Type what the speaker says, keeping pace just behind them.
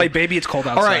Like, baby, it's cold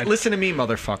outside. All right, listen to me,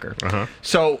 motherfucker.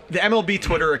 So the MLB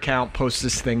Twitter account posts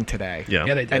this thing today. Yeah.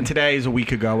 Yeah, they did. And today is a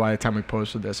week ago by the time we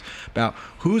posted this, about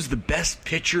who's the best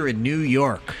pitcher in New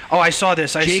York. Oh, I saw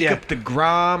this. Jacob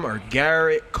deGrom or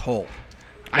Garrett Cole?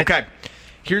 Okay,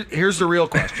 here's the real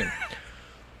question.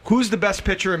 Who's the best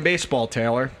pitcher in baseball,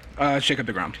 Taylor? Jacob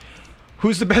deGrom.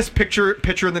 Who's the best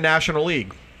pitcher in the National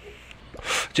League?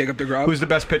 Jacob deGrom. Who's the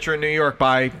best pitcher in New York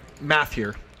by math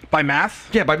here? By math?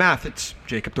 Yeah, by math, it's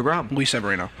Jacob deGrom. Luis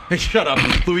Severino. Shut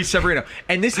up, Luis Severino.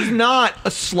 And this is not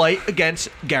a slight against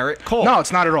Garrett Cole. No,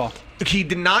 it's not at all. He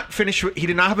did not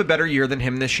have a better year than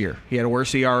him this year. He had a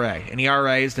worse ERA. And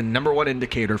ERA is the number one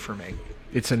indicator for me.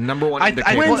 It's a number one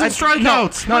indicator. Wins and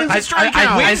strikeouts. Wins and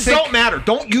strikeouts. Wins don't matter.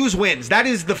 Don't use wins. That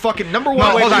is the fucking number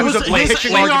one way to use a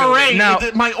pitching ERA. argument. Now-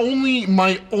 My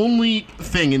only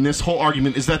thing in this whole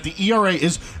argument is that the ERA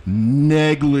is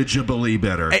negligibly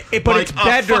better. But it's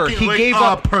better. He gave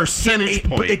up a percentage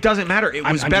point. It doesn't matter. It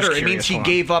was I'm better. just It means curious. he Hold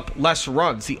on. gave up less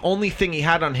runs. The only thing he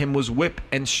had on him was whip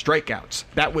and strikeouts.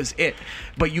 That was it.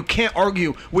 But you can't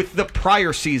argue with the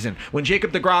prior season when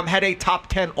Jacob deGrom had a top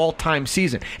 10 all-time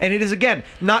season. And it is, again,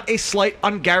 not a slight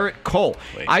on Garrett Cole.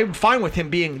 I'm fine with him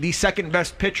being the second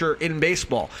best pitcher in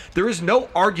baseball. There is no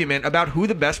argument about who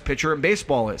the best pitcher in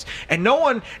baseball is. And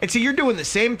see, you're doing the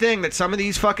same thing that some of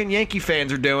these fucking Yankee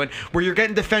fans are doing, where you're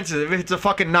getting defensive if it's a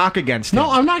fucking knock against him. No,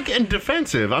 I'm not getting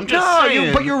defensive. I'm just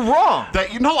saying. but you're wrong.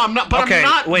 I'm not. But Okay, I'm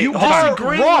not. wait, you hold are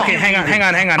on. wrong. Okay, hang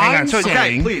on. I'm So,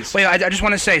 saying- please. Wait, I just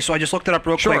want to say, so I just looked it up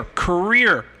real Sure. quick.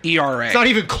 Career ERA. It's not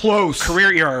even close.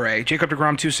 Career ERA. Jacob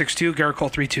deGrom 2.62, Garrett Cole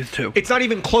 3.22. It's not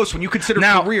even close. When you consider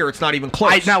Now- career, it's not even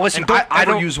close. Now, listen, And don't I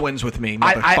ever don't- use wins with me,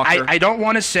 motherfucker. I don't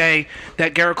want to say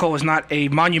that Garrett Cole is not a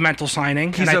monumental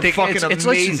signing. He's and I a think fucking it's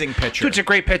amazing pitcher. Dude, it's a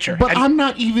great pitcher. But And- I'm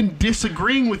not even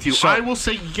disagreeing with you. So- I will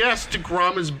say yes,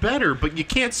 DeGrom is better, but you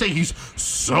can't say he's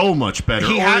so much better,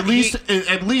 He or had-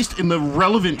 at least in the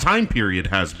relevant time period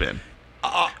has been.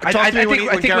 Talk to me when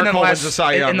Garrett within Cole wins the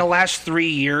Cy Young. in the last 3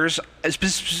 years,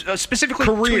 specifically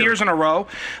Career. 2 years in a row,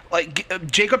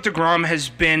 Jacob deGrom has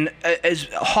been as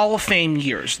Hall of Fame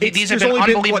years. These have There's been only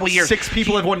unbelievable what, years. 6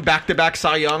 people have won back-to-back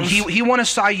Cy Youngs. He won a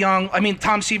Cy Young. I mean,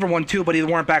 Tom Seaver won 2, but he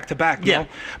weren't back to back. yeah. No?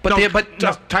 But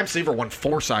no. Time Seaver won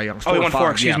 4 Cy Youngs. Oh, he or won 4.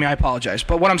 5, Excuse yeah. me. I apologize.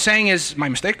 But what I'm saying is my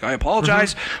mistake. I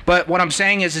apologize. But what I'm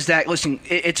saying is that listen,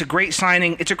 it's a great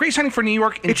signing. It's a great signing for New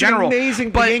York in It's general. amazing.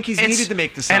 The But Yankees it's- needed to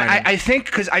make the And signing. I think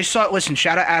because I saw it. Listen,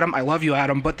 shout out Adam. I love you,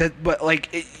 Adam. But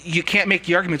you can't make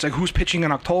the arguments like who's pitching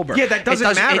in October. Yeah, that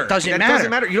doesn't matter. It doesn't that matter. doesn't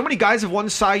matter. You know how many guys have won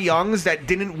Cy Youngs that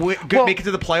didn't Well- make it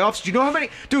to the playoffs? Do you know how many?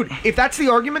 Dude, if that's the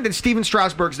argument, then Steven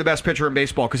Strasburg's the best pitcher in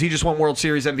baseball because he just won World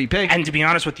Series MVP. And to be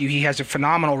honest with you, he has a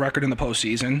phenomenal record in the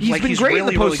postseason. He's been great really,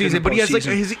 in the really good postseason, but he has like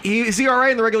postseason. his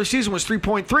ERA in the regular season was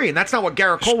 3.3, and that's not what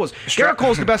Garrett Cole was. Garrett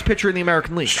Cole's the best pitcher in the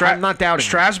American League. I'm not doubting.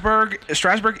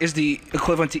 Strasburg is the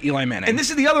equivalent to Eli Manning. And this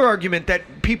is the other argument that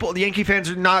the Yankee fans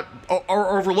are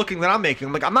overlooking that I'm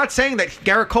making. I'm not saying that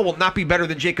Garrett Cole will not be better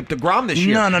than Jacob deGrom this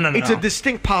year. No. It's a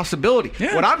distinct possibility.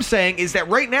 Yeah. What I'm saying is that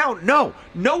right now,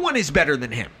 no one is better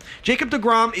than him. Jacob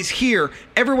deGrom is here.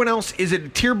 Everyone else is a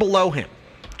tier below him.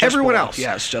 Everyone below. else.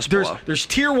 Yes, just there's, below. There's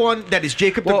tier 1 that is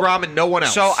Jacob deGrom and no one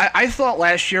else. So I thought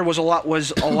last year was a lot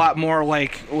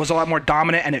more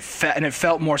dominant, and it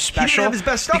felt more special. have his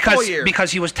best stuff because all year.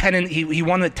 because he was 10 and he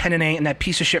won the 10-8, and that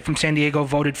piece of shit from San Diego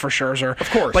voted for Scherzer. Of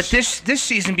course. But this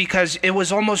season, because it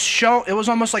was almost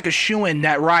like a shoo-in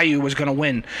that Ryu was going to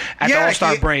win at the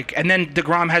All-Star break, and then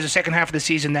deGrom has a second half of the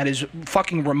season that is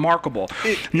fucking remarkable.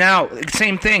 Now,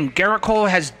 same thing. Garrett Cole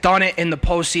has done it in the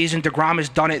postseason. deGrom has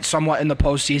done it somewhat in the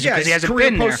postseason because he hasn't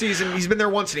been there. postseason, he's been there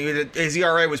once, and his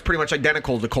ERA was pretty much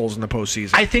identical to Cole's in the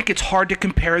postseason. I think it's hard to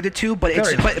compare the two, but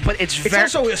it's It's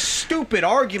also a stupid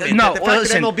argument. No, that the fact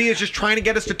listen. that MLB is just trying to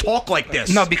get us to talk like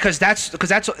this. No, because that's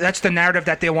the narrative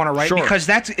that they want to write. Sure. Because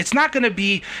it's not going to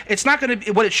be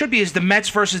what it should be is the Mets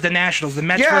versus the Nationals, the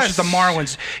Mets versus the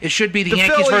Marlins. It should be the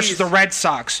Yankees Phillies. versus the Red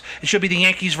Sox. It should be the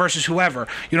Yankees versus whoever.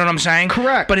 You know what I'm saying?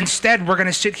 Correct. But instead, we're going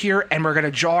to sit here and we're going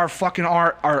to jaw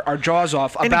our jaws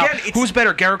off about who's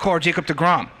better, Garrett Cole or Jacob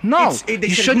deGrom. No, They you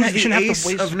said, shouldn't who's the have ace to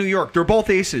waste. of New York. They're both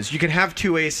aces. You can have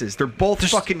 2 aces. They're both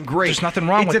fucking great. there's nothing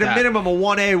wrong it's with at that. a minimum a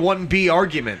 1A, 1B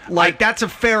argument. That's a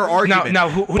fair argument. Now,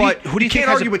 who do you but think can't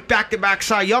has argue with back-to-back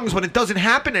Cy Youngs when it doesn't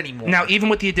happen anymore. Now, even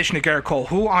with the addition of Garrett Cole,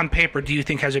 who on paper do you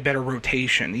think has a better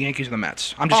rotation, the Yankees or the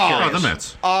Mets? I'm just curious. Oh, the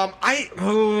Mets.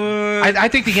 I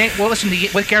think the Yankees. Well, listen,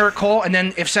 with Garrett Cole, and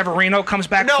then if Severino comes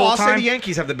back No, full I'll say time, the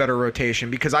Yankees have the better rotation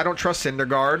because I don't trust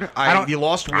Syndergaard. You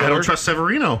lost Wheeler. I don't trust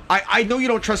Severino. I know you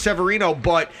don't trust Severino,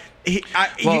 but it's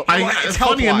funny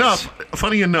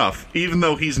health-wise. enough, even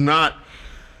though he's not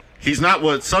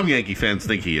what some Yankee fans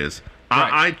think he is.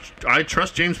 I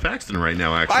trust James Paxton right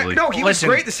now, actually. No, he was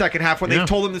great the second half when they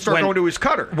told him to start going to his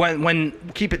cutter. When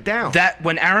keep it down.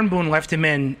 When Aaron Boone left him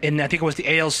in I think it was the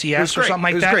ALCS or something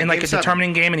like that, in like a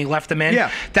determining game, and he left him in.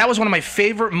 Yeah. That was one of my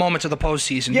favorite moments of the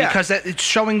postseason because it's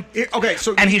showing.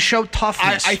 And he showed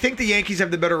toughness. I think the Yankees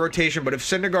have the better rotation, but if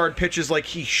Syndergaard pitches like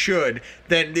he should,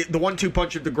 then the 1-2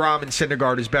 punch of DeGrom and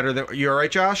Syndergaard is better than. You all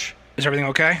right, Josh? Is everything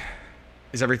okay?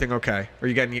 Is everything okay? Are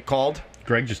you getting called?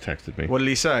 Greg just texted me. What did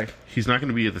he say? He's not going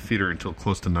to be at the theater until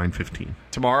close to 9:15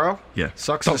 tomorrow. Yeah,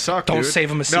 sucks to suck. Don't dude. save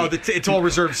him a seat. No, it's all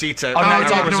reserved seats. It's all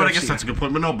reserved I guess that's a good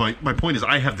point. But no, my point is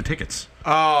I have the tickets.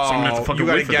 Oh, so I'm gonna have to fucking you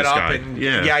got to wait for get this up guy. and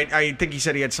yeah. I think he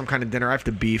said he had some kind of dinner. I have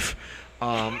to beef.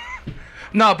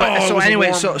 No, but so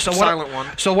anyway,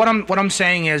 what I'm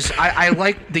saying is I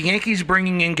like the Yankees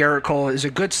bringing in Garrett Cole is a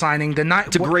good signing.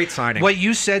 It's a great signing. What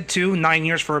you said too, 9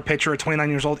 years for a pitcher at 29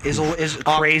 years old is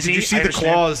crazy. Did you see the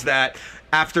clause that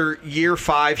after year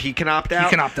 5 he can opt out? He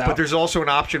can opt out. But there's also an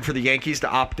option for the Yankees to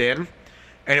opt in,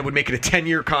 and it would make it a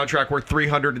 10-year contract worth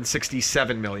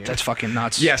 $367 million. That's fucking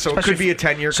nuts. Yeah, so it could be a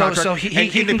 10-year contract. So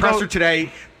he in the presser today,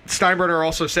 Steinbrenner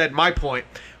also said, my point,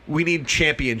 we need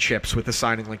championships with a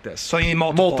signing like this. So you need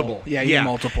multiple. Yeah, you need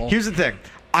multiple. Here's the thing.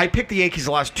 I picked the Yankees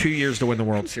the last 2 years to win the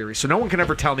World Series, so no one can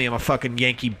ever tell me I'm a fucking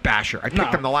Yankee basher. I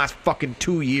picked them the last fucking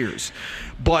 2 years.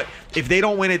 But if they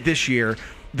don't win it this year,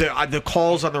 the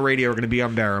calls on the radio are going to be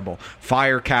unbearable.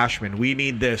 Fire Cashman. We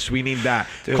need this. We need that.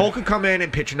 Dude. Cole could come in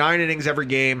and pitch 9 innings every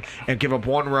game and give up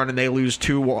 1 run, and they lose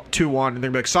 2-1, and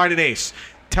they're like, sign an ace.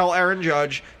 Tell Aaron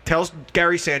Judge, tell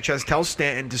Gary Sanchez, tell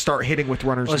Stanton to start hitting with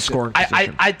runners in scoring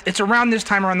position. It's around this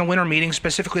time around the winter meeting,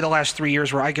 specifically the last 3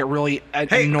 years, where I get really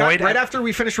annoyed. Right after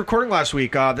we finished recording last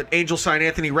week, the Angels signed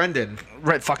Anthony Rendon.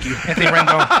 Fuck you, Anthony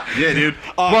Rendon. Yeah, dude.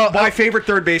 My favorite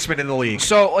third baseman in the league.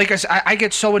 So, like I said, I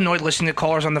get so annoyed listening to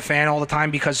callers on the fan all the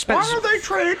time because why do they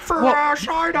trade for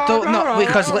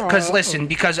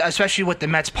because especially with the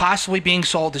Mets possibly being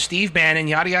sold to Steve Bannon,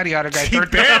 yada yada yada. Steve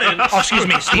Bannon. Oh, excuse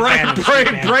me, Steve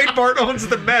Bannon. Brain Bart owns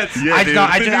the Mets. Yeah,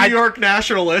 the New York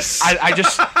Nationalists.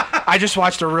 I just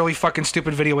watched a really fucking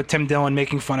stupid video with Tim Dillon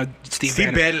making fun of Steve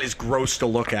Bannon. Steve Bannon is gross to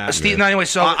look at. Anyway,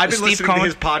 so I've been Steve listening to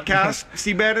his podcast,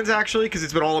 Steve Bannon's actually, because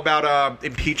it's been all about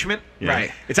impeachment. Yeah.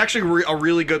 Right. It's actually a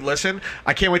really good listen.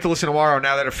 I can't wait to listen tomorrow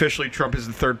now that officially Trump is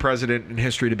the 3rd president in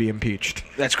history to be imched.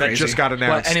 That's crazy. That just got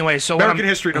announced. But anyway, so American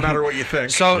history, no matter what you think.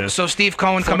 So Steve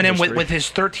Cohen coming in with his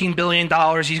 $13 billion.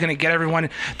 He's going to get everyone.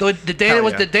 The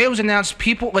day it was announced,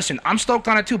 people, listen, I'm stoked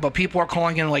on it too, but people are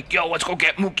calling in like, yo, let's go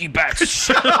get Mookie Betts.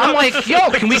 I'm like,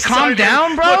 yo, can we calm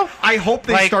down, bro? Look, I hope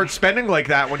they start spending like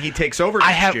that when he takes over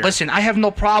next year. Listen, I have no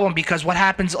problem because what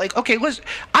happens, like, okay, listen,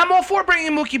 I'm all for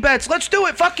bringing Mookie Betts. Let's do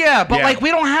it. Fuck yeah. But, like,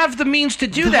 we don't have the means to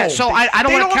do that. So I don't want to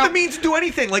They don't have the means to do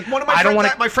anything. Like, one of my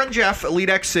friends, my friend Jeff, Elite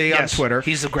XC on Twitter,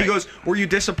 he's the great. He goes, were you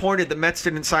disappointed the Mets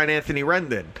didn't sign Anthony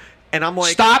Rendon? And I'm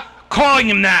like, stop calling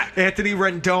him that. Anthony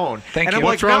Rendon. Thank you.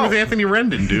 What's wrong with Anthony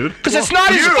Rendon, dude? Because it's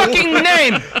not his fucking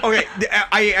name. Okay,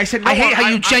 I said. I hate how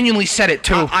you genuinely said it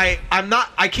too. I'm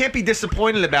not. I can't be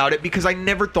disappointed about it because I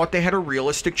never thought they had a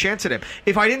realistic chance at him.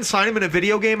 If I didn't sign him in a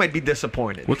video game, I'd be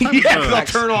disappointed. What time I'll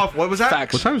turn off. What was that?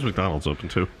 Facts. What time is McDonald's open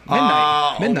to?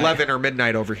 Midnight. 11 or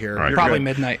midnight over here. Right. Probably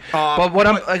midnight. But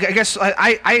I guess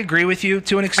I agree with you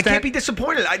to an extent. I can't be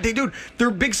disappointed. Dude,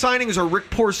 their big signings are Rick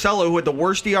Porcello, who had the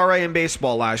worst ERA in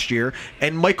baseball last year,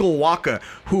 and Michael Wacha,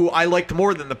 who I liked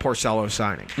more than the Porcello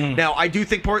signing. Now, I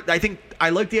think I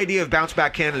like the idea of bounce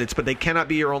back candidates, but they cannot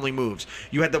be your only moves.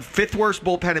 You had the 5th worst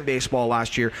bullpen in baseball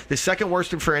last year, the 2nd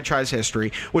worst in franchise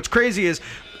history. What's crazy is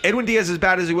Edwin Diaz, as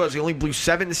bad as he was, he only blew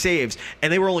 7 saves,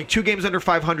 and they were only 2 games under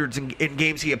 500s in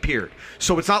games he appeared.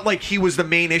 So it's not like he was the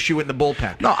main issue in the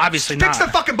bullpen. No, obviously not. Fix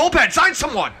the fucking bullpen. Sign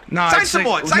someone. Sign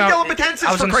someone. Sign Dylan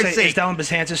Betances, for Christ's sake. Is Dylan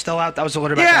Betances still out? That was a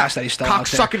little bit fast that he's still out there.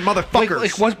 Cock-sucking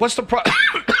motherfuckers. Like, what's the problem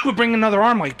with bringing another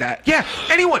arm like that? Yeah,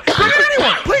 anyone. Bring in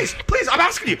anyone. Please, I'm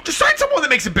asking you. Just sign someone that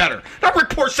makes it better. Not Rick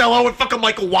Porcello and fucking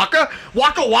Michael Wacha.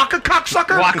 Waka,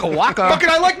 cocksucker. Waka. Fucking,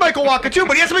 I like Michael Wacha too,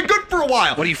 but he hasn't been good for a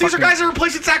while. What are you These are guys that are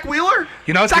replacing Zach Wheeler?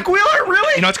 You know, Zach Wheeler?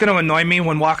 Really? You know, it's going to annoy me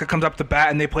when Waka comes up to bat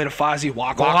and they play the Fozzie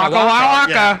Waka.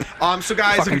 Yeah. So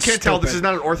guys, if you can't tell, this is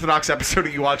not an Orthodox episode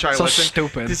of You Watch, I Listen.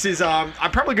 Stupid. This is,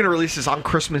 I'm probably going to release this on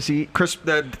Christmas Eve,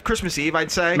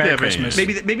 I'd say. Merry Christmas.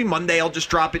 Maybe Monday I'll just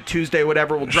drop it, Tuesday,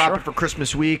 whatever. We'll drop it for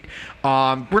Christmas week. We're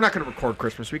not going to record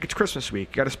Christmas week. It's Christmas week.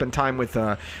 You got to spend time with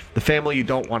the family you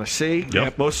don't want to see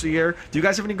most of the year. Do you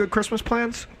guys have any good Christmas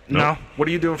plans? No. What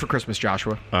are you doing for Christmas,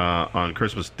 Joshua? On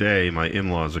Christmas Day, my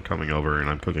in-laws are coming over, and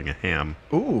I'm cooking a ham.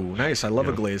 Ooh, nice. I love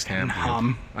a glazed ham.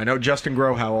 I know Justin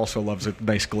Grohow also loves a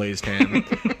nice glazed ham,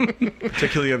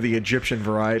 particularly of the Egyptian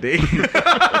variety.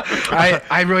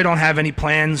 I really don't have any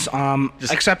plans.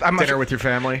 Except I'm dinner with your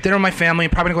family. Dinner with my family.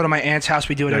 Probably gonna go to my aunt's house.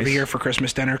 We do it every Nice. year for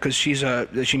Christmas dinner because she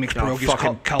makes pierogies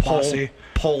kielbasi.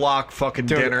 Polak fucking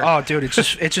dinner. Oh, dude, it's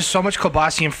just so much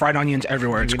kielbasi and fried onions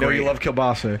everywhere. It's You know great. you love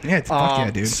kielbasa. Yeah, fuck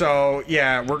yeah, dude. So,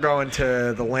 yeah, we're going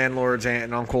to the landlord's aunt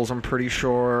and uncle's, I'm pretty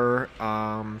sure.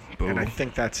 And I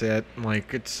think that's it.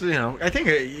 Like, it's, I think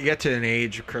you get to an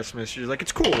age of Christmas, you're like,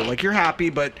 it's cool. Like, you're happy,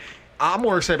 but I'm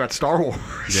more excited about Star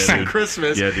Wars than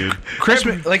Christmas. Yeah, dude.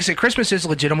 Christmas, like I said, Christmas is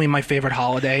legitimately my favorite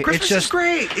holiday. Christmas is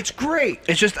great. It's great.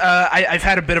 It's just I've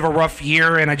had a bit of a rough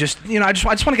year, and I just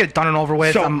want to get it done and over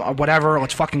with. So- Whatever,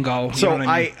 let's fucking go. You So know what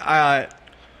I mean?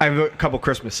 I have a couple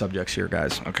Christmas subjects here,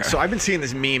 guys. Okay. So I've been seeing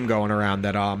this meme going around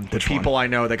that the people I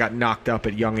know that got knocked up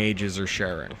at young ages are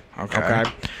sharing. Okay.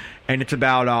 And it's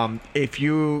about if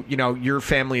your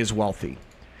family is wealthy,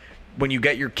 when you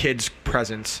get your kids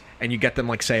presents and you get them,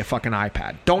 like, say, a fucking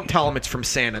iPad, don't tell them it's from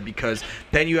Santa, because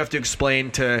then you have to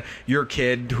explain to your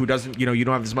kid who doesn't, you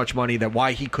don't have as much money, that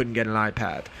why he couldn't get an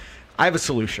iPad. I have a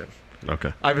solution.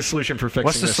 Okay. I have a solution for fixing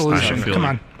What's the this. solution? I feel Come you.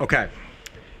 on. Okay.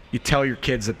 You tell your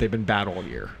kids that they've been bad all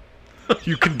year.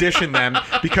 You condition them,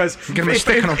 because Give them a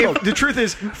stick and a rope. the truth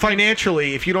is,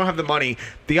 financially, if you don't have the money,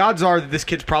 the odds are that this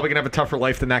kid's probably going to have a tougher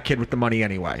life than that kid with the money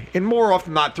anyway. And more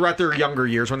often than not, throughout their younger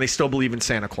years when they still believe in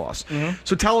Santa Claus. Mm-hmm.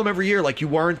 So tell them every year, like, you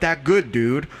weren't that good,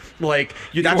 dude. Like,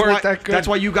 that's weren't why, that good. That's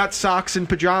why you got socks and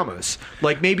pajamas.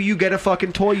 Like, maybe you get a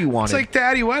fucking toy you wanted. It's like,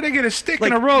 Daddy, why'd I get a stick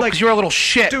Like- and a rope? like- Because you're a little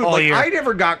shit Dude, all like, year. I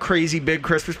never got crazy big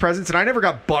Christmas presents, and I never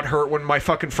got butthurt when my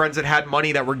fucking friends that had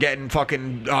money that were getting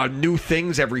fucking new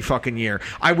things every fucking year.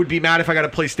 I would be mad if I got a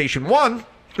PlayStation 1.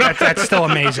 That's still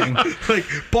amazing. Like,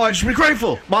 but Be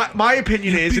grateful. my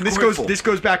opinion is, Be and grateful. this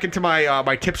goes back into my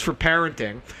my tips for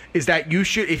parenting, is that you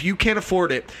should, if you can't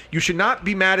afford it, you should not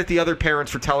be mad at the other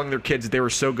parents for telling their kids they were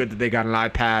so good that they got an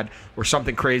iPad or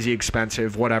something crazy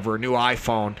expensive, whatever, a new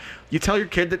iPhone. You tell your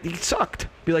kid that he sucked.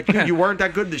 Be like, dude, you weren't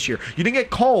that good this year. You didn't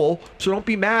get coal, so don't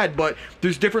be mad, but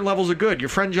there's different levels of good. Your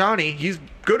friend Johnny, he's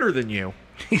gooder than you.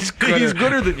 He's He's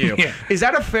gooder than you. Yeah. Is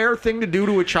that a fair thing to do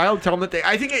to a child? Tell them that they.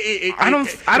 I think it I don't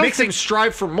makes them think-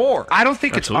 strive for more. I don't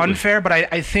think Absolutely. it's unfair, but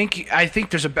I think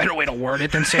there's a better way to word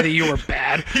it than say that you were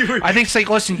bad. I think it's like,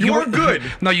 listen, You were good.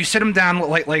 No, you sit them down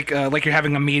like you're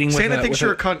having a meeting with Santa a, thinks with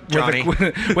you're a cunt, Johnny.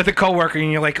 with a coworker,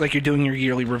 and you're like you're doing your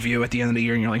yearly review at the end of the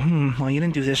year, and you're like, well, you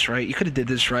didn't do this right. You could have did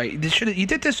this right. You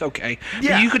did this okay.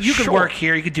 Yeah, you could sure. work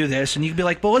here. You could do this, and you could be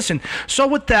like, well, listen. So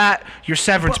with that, your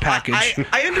severance package.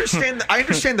 I understand.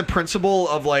 I understand the principle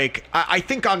of, like, I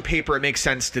think on paper it makes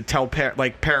sense to tell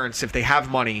parents, if they have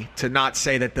money, to not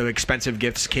say that the expensive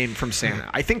gifts came from Santa.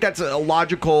 I think that's a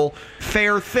logical,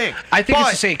 fair thing. I think But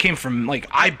it's to say it came from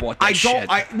I bought that I don't.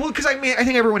 shit. Because I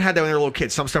think everyone had that when they were little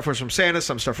kids. Some stuff was from Santa,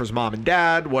 some stuff was mom and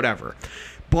dad, whatever.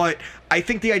 But I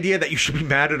think the idea that you should be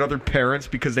mad at other parents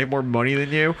because they have more money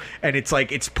than you, and it's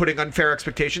like it's putting unfair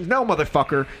expectations. No,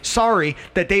 motherfucker. Sorry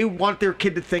that they want their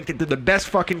kid to think that they're the best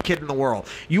fucking kid in the world.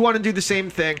 You want to do the same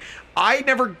thing. I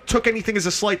never took anything as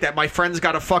a slight that my friends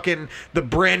got the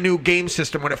brand new game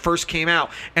system when it first came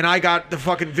out, and I got the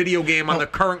fucking video game on the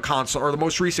current console or the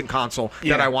most recent console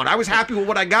that I want. I was happy with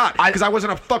what I got because I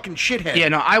wasn't a fucking shithead. Yeah,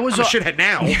 no, I was I'm a shithead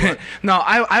now. but- No,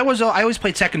 I always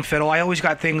played second fiddle. I always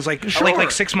got things like Sure.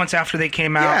 6 months after they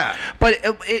came out. Yeah. But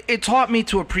it taught me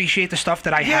to appreciate the stuff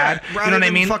that I had. You know what I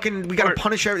mean? Fucking, we gotta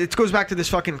punish everything. It goes back to this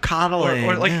fucking coddling.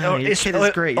 Your kid is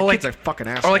great. Your kid's a fucking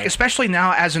asshole. Or like, especially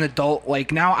now as an adult,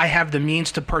 like now I have the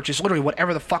means to purchase literally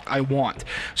whatever the fuck I want.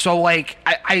 So like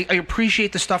I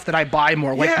appreciate the stuff that I buy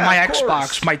more, like Yeah, my of Xbox,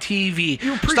 course. my TV,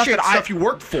 You appreciate stuff you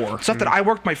worked for. stuff that I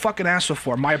worked my fucking ass off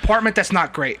for. My apartment that's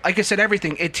not great. Like I said,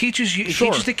 everything. It teaches you. It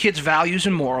Sure. teaches the kids values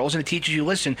and morals, and it teaches you.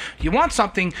 Listen, you want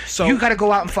something, So- you got to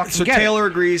go out and fucking So get Taylor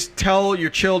it. agrees. Tell your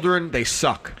children they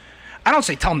suck. I don't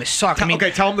say tell them they suck. I mean, Okay,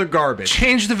 tell them they're garbage.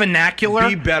 change the vernacular.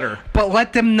 Be better. But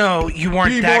let them know you weren't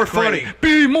Be that more great. funny.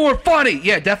 Be more funny.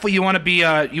 Yeah, definitely. You want to be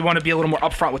a little more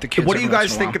upfront with the kids. What do you every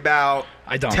once guys in a think while. about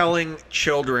I don't. telling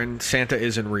children Santa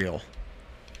isn't real?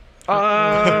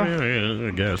 Yeah,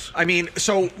 I guess. I mean,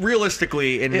 so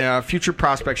realistically, in future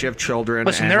prospects, you have children.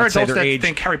 Listen, and there are let's say adults they're that age,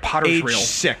 think Harry Potter's age real.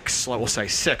 6, we'll say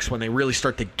 6, when they really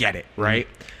start to get it, right?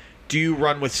 Do you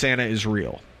run with Santa is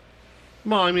real?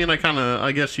 Well, I mean,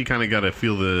 I guess you kind of got to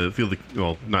feel the,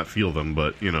 well, not feel them,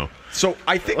 but So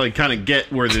I think like kind of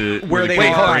get where they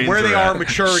are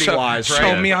maturity wise, right?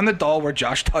 Show me on the doll where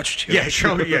Josh touched you. Yeah,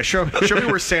 show me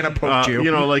where Santa poked you.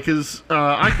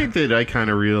 I think that I kind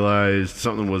of realized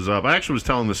something was up. I actually was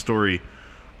telling this story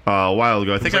a while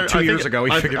ago. I think like 2 years ago.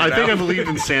 I figured it out. I believed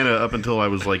in Santa up until I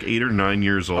was like 8 or 9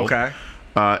 years old. Okay.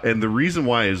 And the reason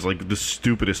why is like the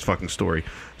stupidest fucking story.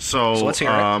 So let's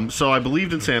hear it. So I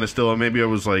believed in Santa still. Maybe I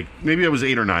was 8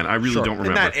 or 9. I really don't remember.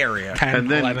 In that area. 10, And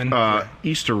then 11.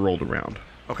 Easter rolled around.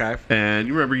 Okay. And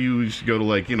you remember you used to go to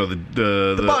like the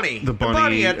bunny. the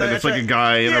bunny, at the, and it's like a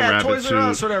guy in a rabbit Toys suit, R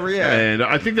Us, whatever. Yeah. And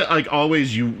I think that like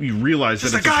always you realize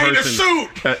that Just it's a guy a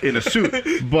person in a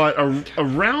suit. But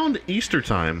around Easter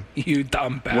time, You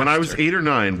dumb bastard. when I was 8 or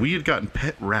 9, we had gotten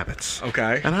pet rabbits.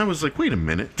 Okay. And I was like, wait a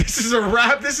minute, This is a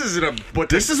rabbit. This isn't a. What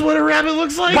this is what a rabbit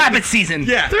looks like. Rabbit season.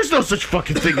 Yeah. There's no such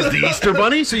fucking thing as the Easter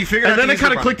bunny. So you figured out and then the it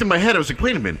kind Easter of clicked in my head. I was like,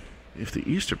 wait a minute, if the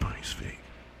Easter bunny's fake.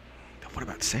 What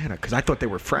about Santa? Because I thought they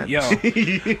were friends. Yo.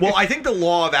 Well, I think the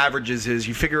law of averages is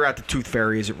you figure out the tooth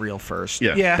fairy isn't real first.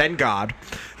 Yeah. Yeah. Then God.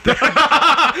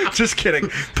 Just kidding.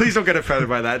 Please don't get offended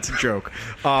by that. It's a joke.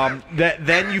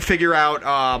 Then you figure out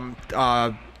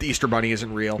the Easter Bunny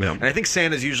isn't real. Yeah. And I think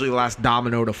Santa's usually the last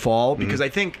domino to fall because I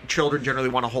think children generally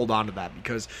want to hold on to that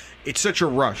because it's such a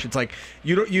rush. It's like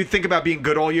you think about being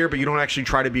good all year, but you don't actually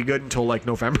try to be good until like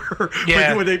November.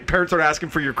 Yeah. When parents start asking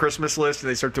for your Christmas list and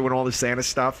they start doing all the Santa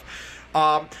stuff.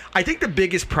 I think the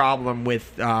biggest problem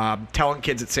with telling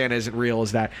kids that Santa isn't real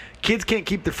is that kids can't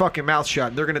keep their fucking mouth shut.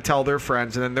 And they're going to tell their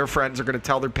friends, and then their friends are going to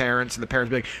tell their parents, and the parents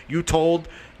will be like, you told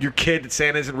your kid that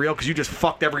Santa isn't real because you just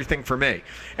fucked everything for me.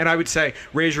 And I would say,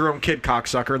 raise your own kid,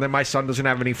 cocksucker, and then my son doesn't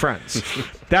have any friends.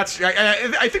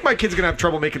 I think my kid's going to have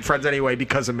trouble making friends anyway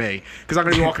because of me. Because I'm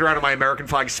going to be walking around in my American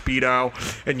flag Speedo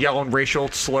and yelling racial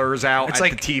slurs out It's at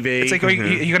like the TV. It's like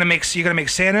you're gonna make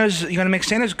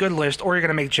Santa's good list, or you're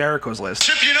gonna make Jericho's list.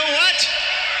 Chip, you know what?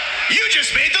 You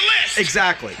just made the list.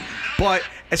 Exactly. But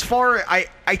as far I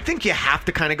think you have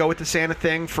to kind of go with the Santa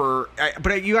thing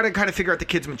but you got to kind of figure out the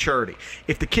kid's maturity.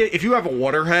 If you have a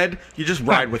waterhead, you just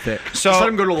ride with it. So- just let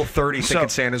them go to level 30 so- thinking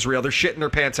Santa's real. They're shitting their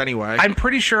pants anyway. I'm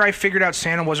pretty sure I figured out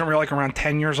Santa wasn't real like around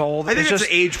 10 years old. I think It's it's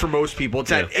just the age for most people.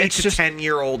 It's that 8 It's to just-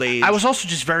 10-year-old age. I was also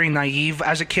just very naive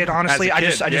as a kid. Honestly, As a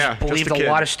kid, I yeah, just just believed a kid.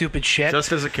 a lot of stupid shit.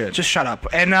 Just as a kid. Just shut up.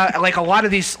 And like a lot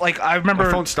of these, like I remember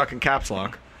My phone's stuck in caps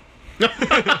lock.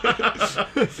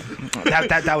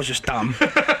 that was just dumb.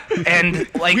 And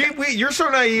like You're so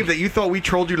naive that you thought we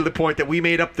trolled you to the point that we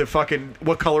made up the fucking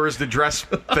what color is the dress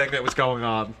thing that was going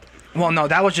on. well, no,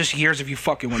 that was just years of you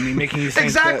fucking with me, making you think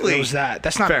Exactly. that it was that.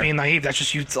 That's not Fair. being naive. That's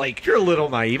just you like. You're a little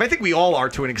naive. I think we all are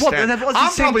to an extent. that was the I'm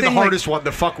same probably the thing, like- hardest one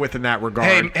to fuck with in that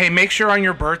regard. Hey, make sure on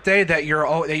your birthday that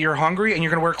you're hungry and you're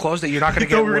gonna wear clothes that you're not gonna I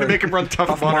get. thought we were going to make him run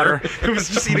Tough Mudder. It was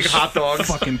just eating hot dogs.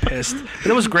 Fucking pissed.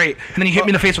 But it was great. And then he hit me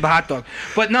in the face with a hot dog.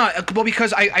 But no, well,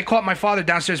 because I caught my father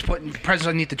downstairs putting presents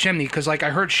underneath the chimney because like I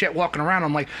heard shit walking around.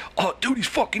 I'm like, oh, dude, he's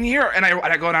fucking here. And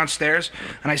I go downstairs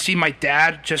and I see my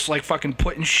dad just like fucking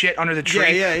putting shit under the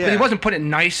tree. Yeah. But he wasn't putting it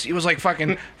nice. He was like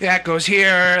fucking that goes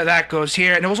here, that goes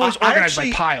here, and it was always organized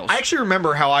by piles. I actually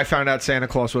remember how I found out Santa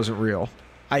Claus wasn't real.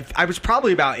 I was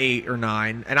probably about 8 or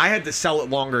 9, and I had to sell it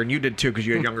longer, and you did too because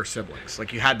you had younger siblings.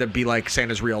 Like you had to be like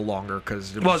Santa's real longer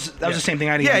because that was the same thing.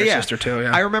 I had a younger sister too.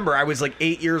 Yeah. I remember I was like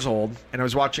 8 years old, and I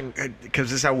was watching because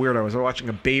this is how weird I was. I was watching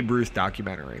a Babe Ruth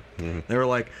documentary. They were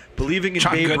like believing in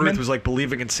John Babe Goodman? Ruth was like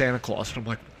believing in Santa Claus, and I'm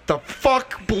like, the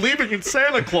fuck, believing in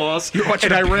Santa Claus? You're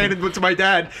watching And I a- ran and went to my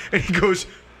dad, and he goes,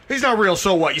 he's not real,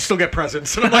 so what? You still get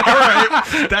presents. And I'm like, all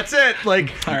right, that's it.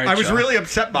 Like, All right, I was Joe. really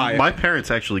upset by it. My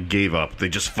parents actually gave up. They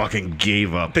just fucking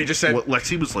gave up. They just said-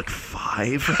 Lexi was like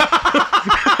 5.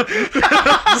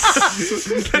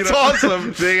 That's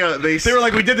awesome. They They were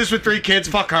like, we did this with 3 kids.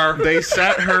 Fuck her. they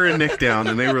sat her and Nick down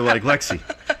and they were like, Lexi,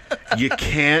 you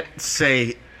can't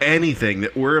say anything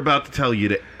that we're about to tell you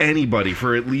to anybody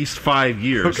for at least 5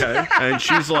 years. Okay. And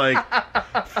she's like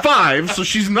 5, so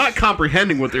she's not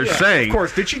comprehending what they're saying. Of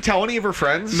course. Did she tell any of her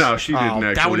friends? No, she didn't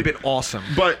actually. That would have been awesome.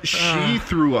 But she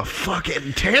threw a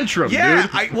fucking tantrum, Yeah,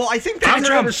 dude. I think I that's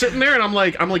remember sitting there and I'm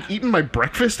like eating my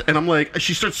breakfast and I'm like,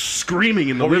 she starts screaming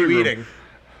in the What were living you room. eating?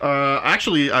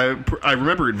 Actually, I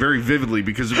remember it very vividly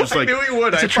because it was I like knew he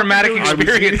would. It's I a traumatic fucking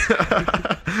knew he would.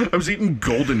 experience. I was eating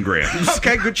Golden Grams.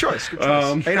 Okay, good choice. Good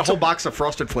choice. I ate a whole box of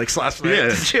Frosted Flakes last night.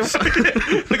 Yeah.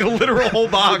 Like a literal whole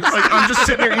box. Like, I'm just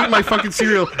sitting there eating my fucking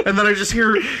cereal, and then I just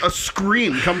hear a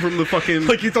scream come from the fucking.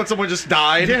 Like you thought someone just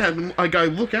died. Yeah, and I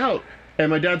look out,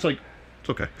 and my dad's like, "It's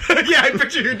okay." Yeah, I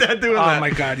picture your dad doing that. Oh my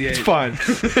god, yeah. It's fun.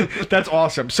 That's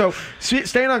awesome. So,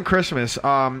 staying on Christmas,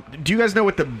 do you guys know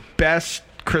what the best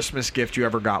Christmas gift you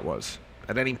ever got was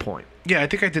at any point? Yeah, I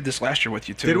think I did this last year with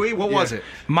you too. Did we? What Yeah. was it?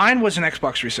 Mine was an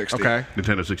Xbox 360. Okay.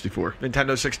 Nintendo 64.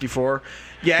 Nintendo 64.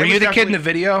 Yeah. Were it you was the kid in the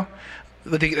definitely- video?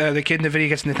 The kid in the video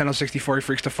gets Nintendo 64. He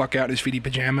freaks the fuck out in his feety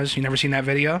pajamas. You never seen that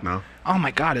video? No. Oh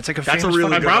my god, it's like a That's a famous really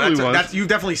fucking- good probably one. was. That's, you've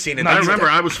definitely seen it. No, I That's- remember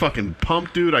I was fucking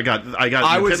pumped, dude. I got I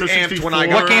Nintendo was 64. amped when I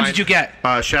got What games mine. did you get?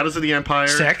 Shadows of the Empire.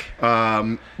 Sick.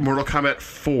 Mortal Kombat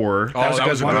 4. Oh, that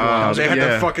was a good one. They had yeah.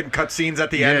 the fucking cutscenes at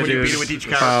the end when you beat it with each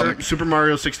character. Super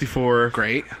Mario 64.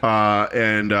 Great.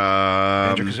 And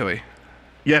Banjo-Kazooie.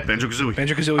 yeah, Banjo-Kazooie.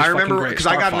 Banjo-Kazooie. I remember because because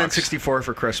I got an N64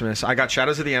 for Christmas. I got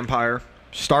Shadows of the Empire,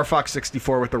 Star Fox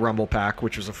 64 with the Rumble Pack,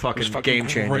 which was a fucking, fucking game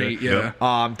changer. great,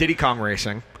 yeah. Diddy Kong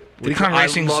Racing. Diddy Kong I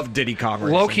Racing's love Diddy Kong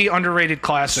Racing. Low-key underrated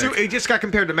classic. So it just got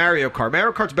compared to Mario Kart.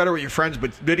 Mario Kart's better with your friends,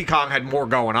 but Diddy Kong had more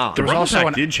going on. There was Rumble also Pack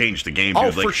an- did change the game, Oh,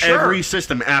 dude. Like for sure. every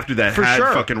system after that For had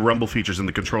sure. fucking Rumble features in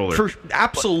the controller.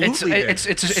 Absolutely. it's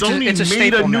a Sony it's a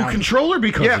made staple a new now. controller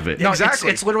because Yeah. of it. No, Exactly.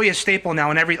 it's literally a staple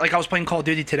now. And I was playing Call of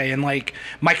Duty today, and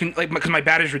because my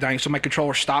batteries were dying, so my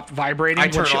controller stopped vibrating. I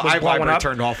when turned shit off- was I blowing vibrate up.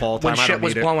 turned off all the When time. I shit don't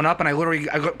was need it. blowing up, and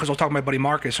because I was talking to my buddy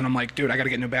Marcus, and I'm like, dude, I got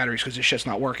to get new batteries because this shit's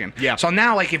not working. Yeah. So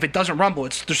now, like, if it doesn't rumble,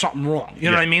 there's something wrong. You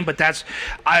know Yeah. what I mean? But that's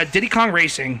Diddy Kong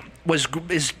Racing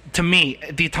is to me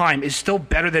at the time is still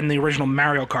better than the original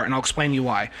Mario Kart, and I'll explain to you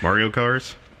why. Mario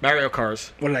Cars. Mario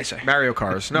Cars. What did I say? Mario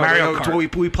Cars. No, Mario no,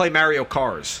 Kart. we play Mario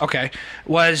Cars. Okay,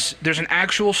 there's an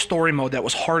actual story mode that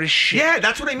was hard as shit. Yeah,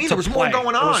 that's what I mean. to There was more play.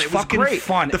 going on. It was fucking great.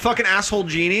 fun. The fucking asshole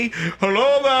genie.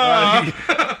 Hello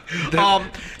there.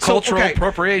 Cultural okay.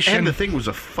 appropriation. And the thing was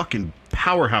a fucking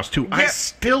powerhouse too. I Yeah.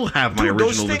 still have my Dude,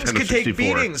 those original things Nintendo can take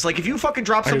 64. beatings. Like if you fucking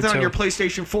drop I do something on too. your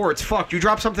PlayStation 4, it's fucked. You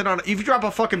drop something on. If you drop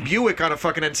a fucking Buick on a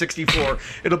fucking N64,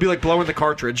 it'll be like blowing the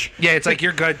cartridge. Yeah, it's like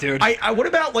you're good, dude. I what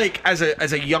about like as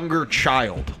a younger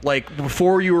child, like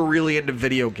before you were really into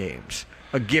video games,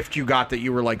 a gift you got that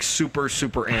you were like super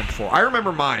amped for? I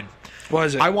remember mine. What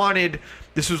is it? I wanted.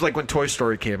 This was like when Toy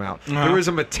Story came out. There was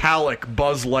a metallic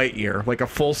Buzz Lightyear, like a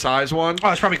full size one. Oh,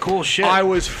 it's probably cool as shit. I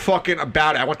was fucking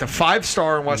about it. I went to 5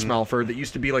 Star in West Melford that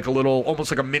used to be like a little,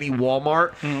 almost like a mini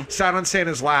Walmart. Sat on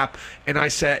Santa's lap, and I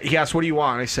said, he asked, what do you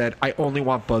want? And I said, I only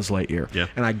want Buzz Lightyear. Yeah.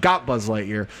 And I got Buzz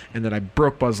Lightyear, and then I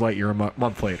broke Buzz Lightyear a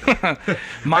month later. I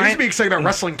Mine- used to be excited about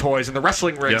wrestling toys and the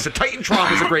wrestling rings. Yeah. The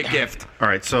Titantron was a great gift. All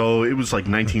right, so it was like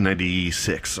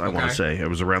 1996, I want Okay. to say. It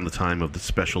was around the time of the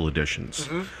special editions.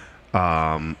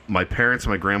 My parents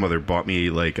and my grandmother bought me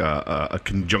like a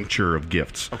conjuncture of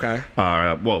gifts. Okay.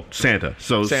 Well, Santa.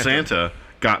 So Santa. Santa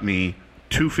got me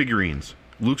 2 figurines: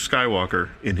 Luke Skywalker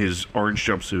in his orange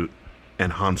jumpsuit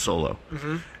and Han Solo.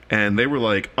 And they were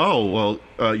like, "Oh,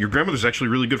 well, your grandmother's actually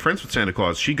really good friends with Santa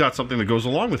Claus. She got something that goes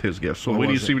along with his gift. So wait till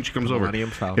you was see it? when she comes Millennium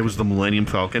over." Falcon. It was the Millennium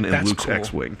Falcon and That's Luke's cool.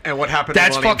 X-wing. And what happened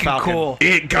That's to Millennium fucking Falcon? cool.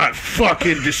 It got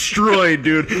fucking destroyed,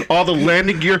 dude. All the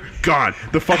landing gear gone.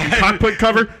 The fucking cockpit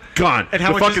cover gone. And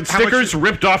how the much fucking is- how much stickers is-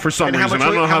 ripped off for some And how reason. much,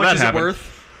 I don't know how that is it happened. worth?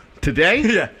 Today?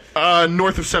 Yeah.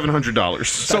 North of $700.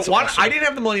 So I didn't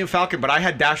have the Millennium Falcon, but I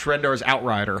had Dash Rendar's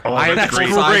Outrider. Oh, I had that's the great.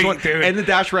 full-size Great, one, dude. and the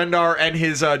Dash Rendar and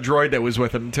his droid that was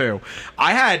with him too.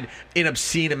 I had an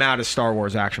obscene amount of Star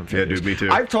Wars action figures. dude, me too.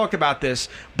 I've talked about this,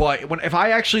 but if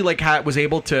I actually was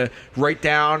able to write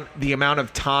down the amount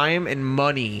of time and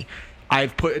money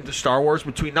I've put into Star Wars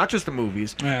between not just the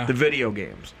movies, Yeah. the video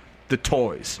games, the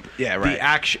toys, Yeah, right. the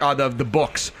action, the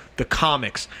books, the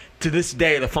comics. To this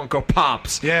day, the Funko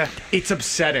Pops. Yeah. It's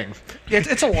upsetting.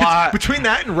 it's a lot. Between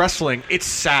that and wrestling, it's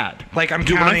sad. Like I'm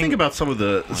Dude, when I counting. think about some of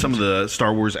the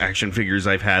Star Wars action figures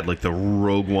I've had, like the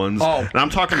Rogue ones, Oh, and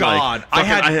I'm talking God. like I I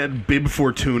had- had Bib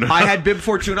Fortuna. I had Bib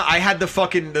Fortuna. I had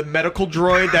the medical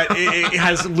droid that it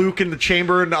has Luke in the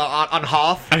chamber and, on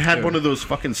Hoth. I had one of those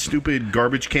fucking stupid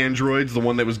garbage can droids, the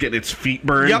one that was getting its feet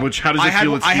burned. Yep. Which how does I it had-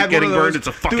 feel? Its I feet had one getting of those. burned. It's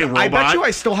a fucking Dude, robot. I bet you I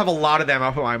still have a lot of them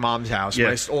up at my mom's house. Yeah.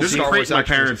 My old There's a Star crate Wars in my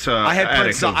action parents' figures. I had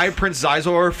attic of- I had Prince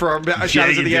Zizor from Shadows Yeah,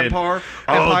 of you the did. Empire.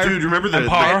 Oh, dude, remember the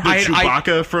Empire?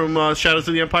 Chewbacca from Shadows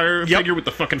of the Empire Yep. figure with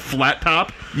the fucking flat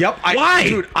top? Yep. Why?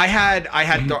 Dude, I had.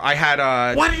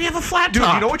 Why did he have a flat Dude,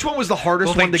 top? you know which one was the hardest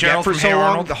Looks like one to Gerald get for from so Hey long?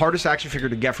 Arnold. The hardest action figure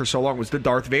to get for so long was the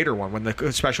Darth Vader one when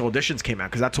the special editions came out,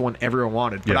 because that's the one everyone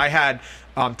wanted. But Yeah. I had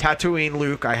Tatooine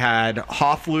Luke, I had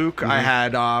Hoth Luke, I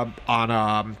had on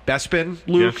Bespin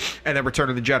Luke, Yeah. and then Return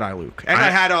of the Jedi Luke, and I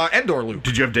had Endor Luke.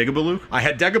 Did you have have Dagobah Luke? I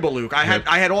had Dagobah Luke. I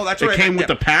had all. That's It right. came with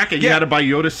the pack, and you had to buy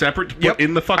Yoda separate to put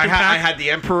in the fucking pack? I had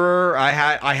the Emperor. I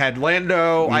had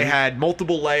Lando. I had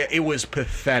multiple Leia. It was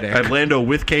pathetic. I had Lando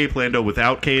with cape, Lando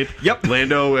without cape. Yep.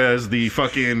 Lando as the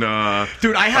fucking dude.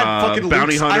 I had fucking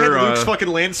bounty Luke's, hunter. I had Luke's fucking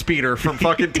land speeder from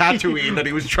fucking Tatooine that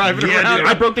he was driving around.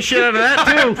 I broke the shit out of that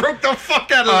too. I broke the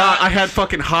fuck out of that. I had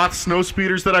fucking hot snow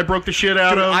speeders that I broke the shit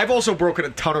out Dude, of. I've also broken a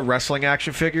ton of wrestling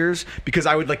action figures because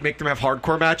I would like make them have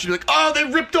hardcore matches. Be like, oh, they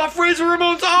ripped off Razor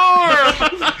Ramon's arm,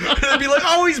 and I'd be like,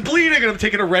 oh, he's bleeding, and I'm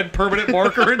taking a red permanent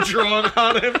marker and drawing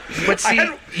on him. But see,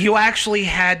 you actually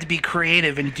had to be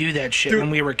creative and do that shit when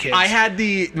we were kids. I had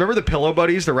remember the Pillow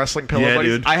Buddies, the wrestling Pillow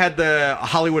Buddies? Dude. I had the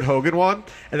Hollywood Hogan one,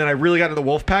 and then I really got into the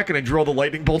Wolfpack, and I drew all the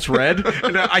lightning bolts red,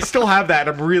 and I still have that,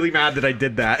 and I'm really mad that I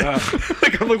did that.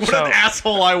 I'm like, what an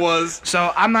asshole I was.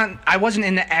 So I wasn't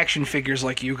into action figures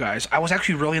like you guys. I was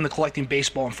actually really into collecting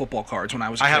baseball and football cards when I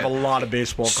was a kid. I have a lot of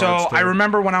baseball cards. So too. I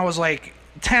remember when I was like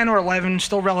 10 or 11,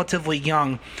 still relatively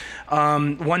young.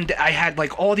 One day I had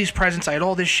like all these presents. I had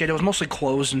all this shit. It was mostly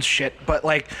clothes and shit. But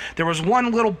like there was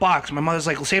one little box. My mother's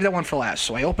like, save that one for last.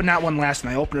 So I opened that one last,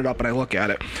 and I open it up and I look at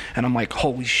it, and I'm like,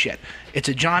 holy shit. It's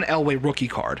a John Elway rookie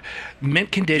card,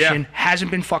 mint condition,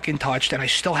 hasn't been fucking touched, and I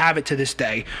still have it to this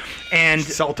day. And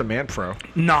sell it to Man-Pro.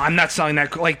 No, I'm not selling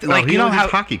that. Like he you know only how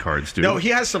has hockey cards, dude. No, he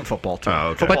has some football too. Oh,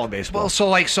 okay. Football and baseball. Well,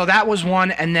 so that was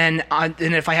one, and then and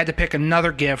if I had to pick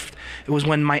another gift, it was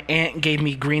when my aunt gave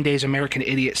me Green Day's American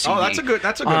Idiot CD. Oh, that's a good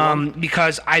one.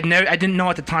 Because I didn't know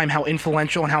at the time how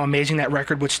influential and how amazing that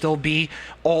record would still be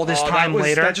all this time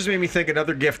later. That just made me think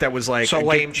another gift that was like a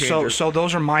game changer. So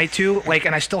those are my two, like,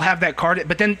 and I still have that card.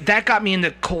 But then that got me into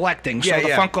collecting. So the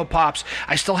Funko Pops,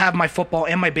 I still have my football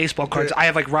and my baseball cards. I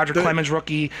have like Roger Clemens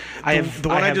rookie. The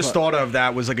one I just thought of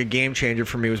that was like a game changer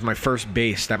for me was my first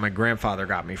base that my grandfather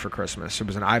got me for Christmas. It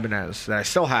was an Ibanez that I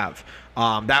still have.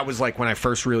 That was like when I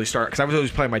first really started, because I was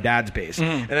always playing my dad's base,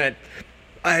 and then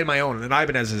I had my own. And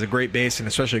Ibanez is a great base, and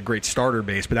especially a great starter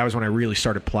base, but that was when I really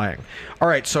started playing. All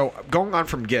right, so going on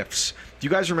from gifts, do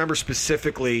you guys remember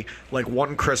specifically like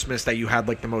one Christmas that you had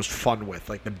like the most fun with,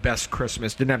 like the best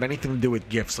Christmas? Didn't have anything to do with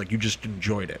gifts, like you just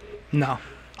enjoyed it? No.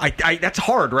 I that's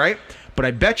hard, right? But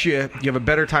I bet you have a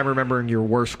better time remembering your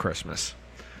worst Christmas.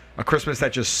 A Christmas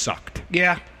that just sucked.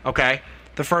 Yeah. Okay.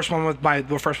 The first one with my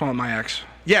ex.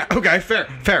 Yeah, okay,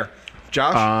 fair.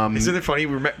 Josh, isn't it funny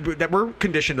that we're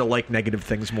conditioned to like negative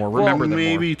things more? Remember them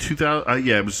maybe more. 2000.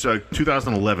 Yeah, it was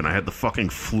 2011. I had the fucking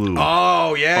flu.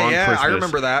 Oh yeah, Christmas, I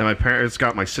remember that. And my parents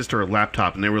got my sister a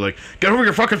laptop, and they were like, "Get over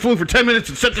your fucking flu for 10 minutes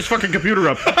and set this fucking computer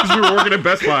up," because we were working at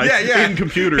Best Buy in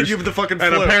computers. And you have the fucking flu.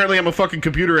 And apparently, I'm a fucking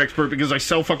computer expert because I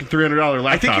sell fucking $300 laptops.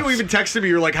 I think you even texted me.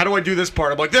 You're like, "How do I do this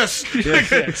part?" I'm like, "This."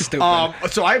 Stupid.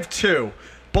 So I have two.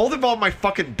 Both involve my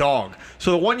fucking dog.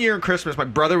 So the one year in Christmas, my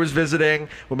brother was visiting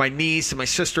with my niece and my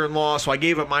sister-in-law, so I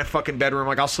gave up my fucking bedroom.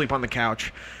 Like, I'll sleep on the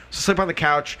couch. So I sleep on the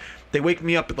couch. They wake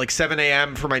me up at like 7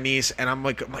 a.m. for my niece, and I'm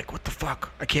like, what the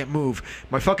fuck? I can't move.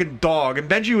 My fucking dog, and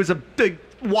Benji was a big,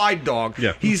 wide dog.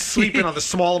 Yeah. He's sleeping on the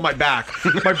small of my back.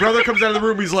 My brother comes out of the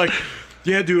room. He's like,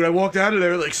 yeah, dude, I walked out of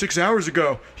there like 6 hours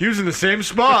ago. He was in the same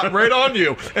spot, right on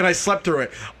you. And I slept through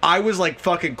it. I was like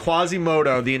fucking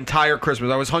Quasimodo the entire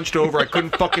Christmas. I was hunched over. I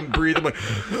couldn't fucking breathe. I'm like,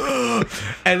 ugh.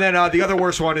 And then the other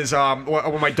worst one is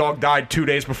when my dog died 2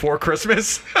 days before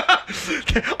Christmas.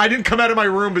 I didn't come out of my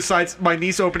room besides my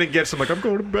niece opening gifts. I'm like, I'm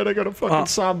going to bed. I got to fucking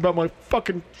sob about my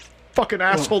fucking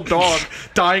asshole dog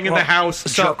dying in the house.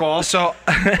 Jerk off. So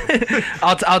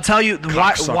I'll tell you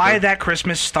why that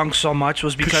Christmas stunk so much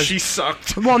was because she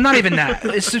sucked. Well, not even that.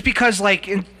 It's just because like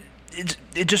it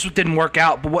just didn't work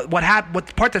out. But what happened? What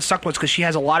the part that sucked was because she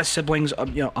has a lot of siblings,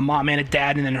 a mom and a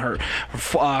dad, and then her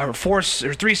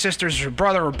three sisters, her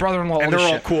brother-in-law, and they're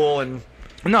all cool and.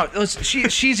 No,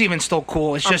 she's even still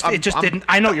cool. It's just it just didn't.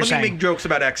 I know what you're saying. Let me make jokes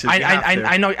about exes.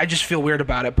 I know. I just feel weird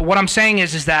about it. But what I'm saying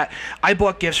is that I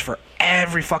bought gifts for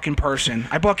every fucking person.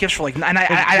 I bought gifts for like, and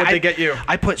what'd they get you?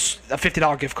 I put a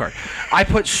 $50 gift card. I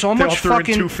put so much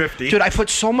fucking $250. dude. I put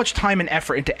so much time and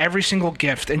effort into every single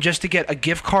gift, and just to get a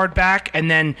gift card back,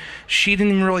 and then she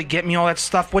didn't even really get me all that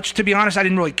stuff. Which, to be honest, I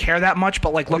didn't really care that much.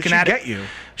 But like looking at it,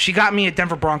 she got me a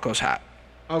Denver Broncos hat.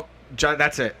 Oh, John,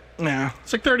 that's it. Yeah,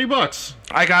 it's like $30.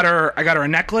 I got her a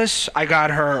necklace. I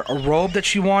got her a robe that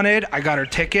she wanted. I got her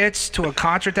tickets to a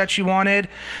concert that she wanted.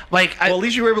 Like, well, at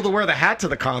least you were able to wear the hat to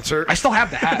the concert. I still have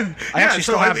the hat. I actually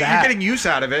still have the hat. You're getting use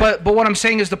out of it. But what I'm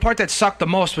saying is the part that sucked the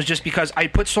most was just because I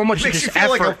put so much of this effort.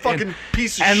 Like a fucking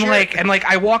piece of shit. And like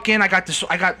I walk in, I got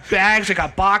bags, I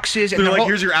got boxes, and they're like,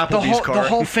 here's your Applebee's card. The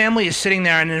whole family is sitting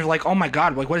there, and they're like, oh my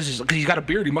god, like what is this? Because he's got a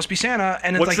beard, he must be Santa.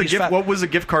 And it's What's like the gift? What was the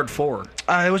gift card for?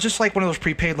 It was just like one of those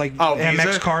prepaid like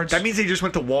Amex cards. That means they just just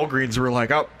went to Walgreens and were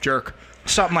like, oh, jerk.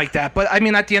 Something like that, but I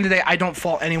mean, at the end of the day, I don't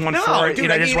fault anyone No, for it. dude, You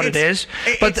know, I it is mean, what it is.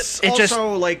 But it's it just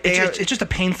also, like, they it's have- just a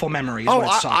painful memory. Is Oh, what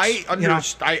it sucks. I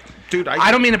understand. Dude,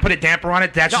 I don't mean to put a damper on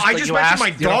it. That's No, just I what just you mentioned asked.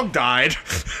 my you know? dog died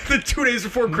the 2 days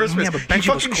before Christmas. yeah, but He Benji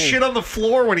was fucking cool. shit on the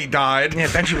floor when he died. Yeah,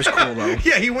 Benji was cool though.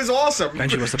 Yeah, he was awesome.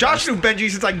 Benji was the Josh best. knew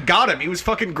Benji since I got him. He was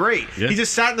fucking great. Yeah. He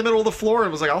just sat in the middle of the floor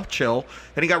and was like, "I'll chill."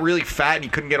 Then he got really fat and he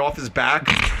couldn't get off his back.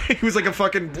 He was like a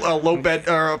fucking low bed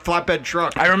or flatbed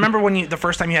truck. I remember when the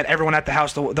first time you had everyone at the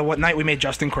house. The what night we made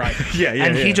Justin cry. Yeah,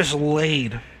 and yeah. he just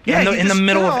laid. Yeah, in the, he in the just-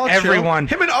 middle no, of I'll chill. everyone.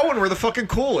 Him and Owen were the fucking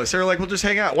coolest. They were like, "We'll just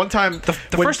hang out." One time, The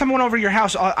first time I went over to your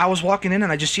house, I was walking in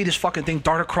and I just see this fucking thing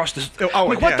dart across this. Oh, I'm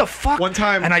like, what yeah. the fuck? One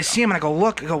time- and I see him and I go,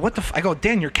 look. I go, what the? I go,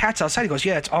 Dan, your cat's outside. He goes,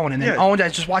 yeah, it's Owen. And then Yeah. Owen, I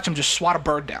just watch him just swat a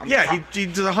bird down. Yeah,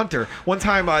 he's a hunter. One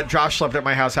time, Josh slept at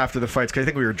my house after the fights because I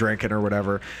think we were drinking or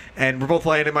whatever, and we're both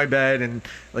laying in my bed and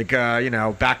like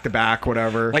back to back,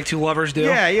 whatever. like two lovers do.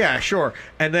 yeah, sure.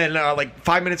 And then like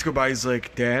 5 minutes go by, he's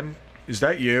like, Dan, is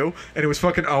that you? And it was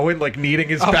fucking Owen like kneading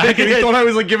his back, and he thought I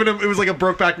was like giving him. It was like a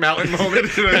Brokeback Mountain moment.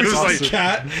 I was like,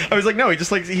 cat. I was like, no,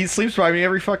 he sleeps by me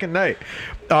every fucking night.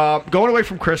 Going away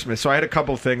from Christmas, so I had a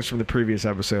couple things from the previous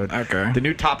episode. Okay. The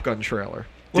new Top Gun trailer.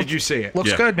 Did you see it? Looks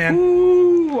Yeah. good, man.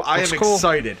 Ooh, I am Looks cool.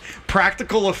 excited.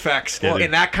 Practical effects dude.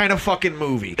 in that kind of fucking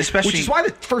movie. Especially- Which is why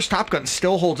the first Top Gun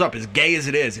still holds up, as gay as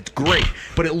it is. It's great,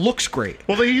 but it looks great.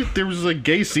 Well, there was a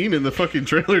gay scene in the fucking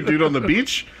trailer, dude, on the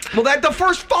beach. Well, the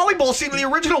first volleyball scene in the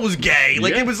original was gay.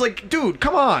 Like, Yeah. it was like, dude,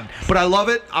 come on. But I love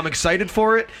it. I'm excited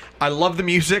for it. I love the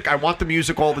music. I want the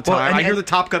music all the time. Well, and- I hear and- the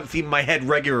Top Gun theme in my head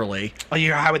regularly. Oh,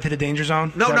 you're Highway to the Danger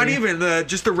Zone? No, Is that not what you- even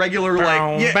just the regular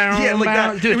Bow, like bow, like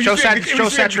bow. that. Dude, It was Joe just- it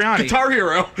was just Satriani. Guitar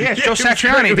Hero. Yeah, Joe it was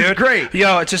Satriani, great. It dude. was great.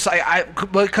 Yo, it's just like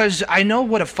because I know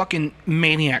what a fucking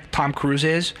maniac Tom Cruise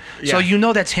is. So Yeah. you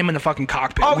know that's him in the fucking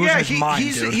cockpit. Oh losing yeah, his mind,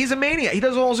 dude. Mm-hmm. he's a maniac. He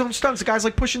does all his own stunts. The guy's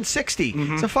like pushing 60.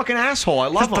 He's a fucking asshole. I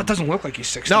love him. That doesn't look like he's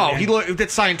 60. No, man.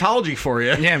 that's Scientology for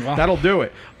you. Yeah, well. That'll do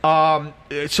it.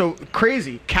 So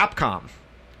crazy. Capcom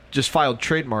just filed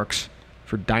trademarks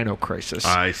for Dino Crisis.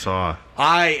 I saw.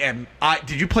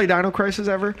 Did you play Dino Crisis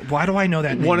ever? Why do I know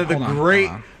that name? One of the Hold on, great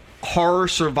hold on. horror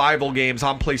survival games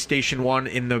on PlayStation 1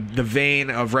 in the vein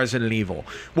of Resident Evil.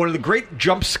 One of the great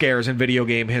jump scares in video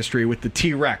game history with the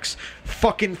T-Rex.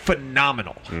 Fucking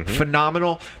phenomenal.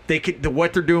 Phenomenal.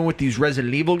 What they're doing with these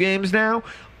Resident Evil games now,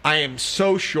 I am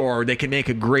so sure they can make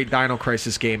a great Dino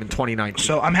Crisis game in 2019.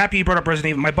 So I'm happy you brought up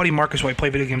Resident Evil. My buddy Marcus, who I play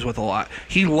video games with a lot,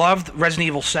 he loved Resident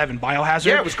Evil 7 Biohazard.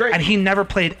 Yeah, it was great. And he never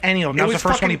played any of them. That was the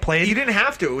first one he played. You didn't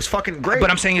have to. It was fucking great.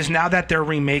 But I'm saying is now that they're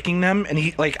remaking them,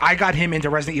 and I got him into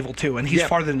Resident Evil 2, and he's Yeah.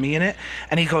 farther than me in it.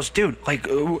 And he goes, dude,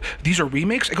 these are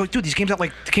remakes. I go, dude, these games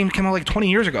came out like 20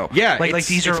 years ago. Yeah,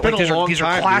 these are it's been a long these are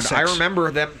time, dude. classics. I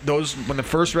remember those when the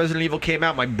first Resident Evil came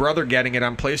out. My brother getting it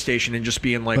on PlayStation and just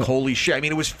being like, "Holy shit!" I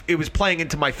mean, it was playing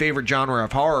into my favorite genre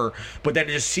of horror, but then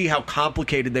to just see how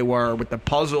complicated they were with the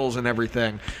puzzles and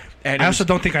everything. And I also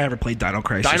don't think I ever played Dino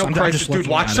Crisis. Dino I'm Crisis, just dude,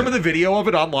 looking watch at some it. of the video of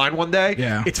it online one day.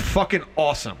 Yeah. It's fucking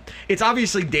awesome. It's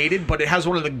obviously dated, but it has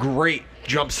one of the great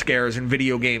jump scares in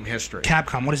video game history.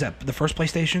 Capcom. What is that? The first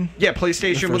PlayStation? Yeah,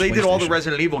 PlayStation. The Well, they first did all the PlayStation.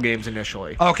 Resident Evil games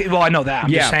initially. Okay, well I know that.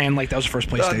 I'm Yeah. just saying that was the first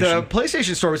PlayStation. The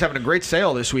PlayStation Store was having a great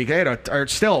sale this week. They had or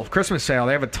still Christmas sale.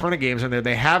 They have a ton of games in there.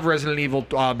 They have Resident Evil,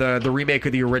 the remake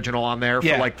of the original on there for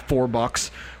Yeah. like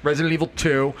 $4. Resident Evil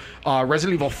 2,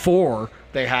 Resident Evil 4.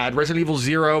 They had Resident Evil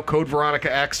 0, Code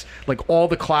Veronica X, like all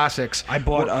the classics. I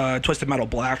bought Twisted Metal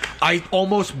Black. I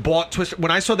almost bought Twisted.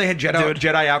 When I saw they had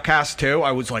Jedi Outcast 2,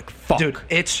 I was like, fuck. Dude,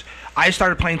 I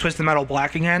started playing Twisted Metal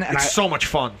Black again, and It's so much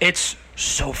fun. It's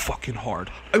so fucking hard.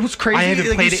 It was crazy. I haven't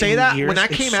like played you it say in that years. when that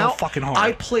It's came so out, fucking hard.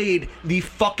 I played the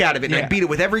fuck out of it and I Yeah. beat it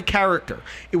with every character.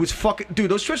 It was fucking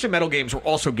dude. Those Twisted Metal games were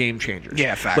also game changers.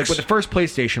 Yeah, facts. Like when the first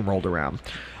PlayStation rolled around.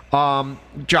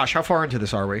 Josh, how far into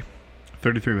this are we?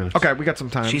 33 minutes. Okay, we got some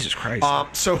time. Jesus Christ.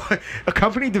 So a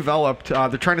company developed. They're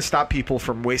trying to stop people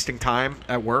from wasting time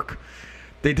at work.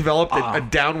 They developed a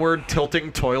downward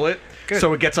tilting toilet,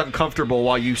 so it gets uncomfortable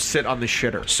while you sit on the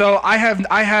shitter. So I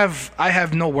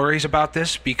have no worries about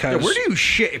this because Yeah, where do you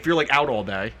shit if you're like out all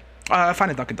day? I find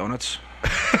it Dunkin' Donuts.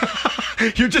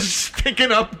 You're just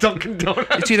picking up Dunkin' Donuts.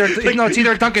 It's either Dunkin' Do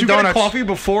you get Donuts coffee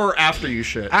before or after you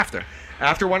shit? after.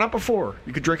 After, why not before?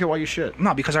 You could drink it while you shit.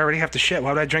 No, because I already have to shit.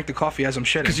 Why would I drink the coffee as I'm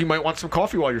shitting? Because you might want some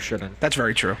coffee while you're shitting. That's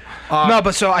very true. No,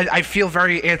 but so I feel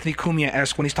very Anthony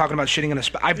Cumia-esque when he's talking about shitting in a.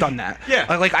 I've done that. Yeah.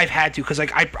 Like I've had to because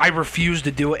I refuse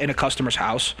to do it in a customer's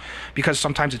house because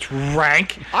sometimes it's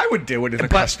rank. I would do it in a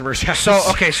But- customer's house. So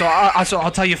okay, so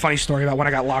I'll tell you a funny story about when I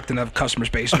got locked in the customer's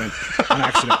basement on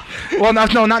accident. Well,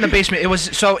 no, not in the basement. It was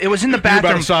in the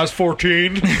bathroom. size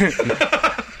 14.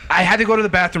 I had to go to the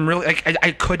bathroom. Really,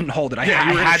 I couldn't hold it. I you were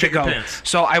gonna had to shit your go. pants.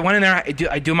 So I went in there.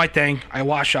 I do my thing. I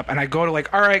wash up, and I go to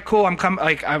like, all right, cool. I'm coming.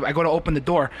 Like I go to open the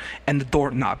door, and the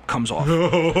door knob comes off, and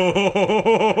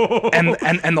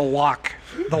the lock.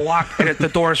 And the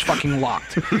door is fucking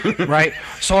locked, right?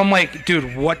 So I'm like,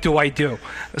 dude, what do I do?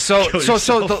 So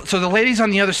the ladies on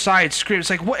the other side scream. It's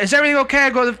like, what, is everything okay? I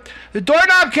go, the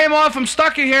doorknob came off. I'm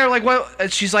stuck in here. Like, what?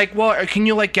 And she's like, well, can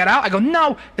you like get out? I go,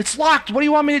 no, it's locked. What do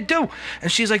you want me to do?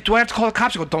 And she's like, do I have to call the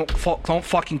cops? I go, don't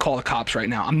fucking call the cops right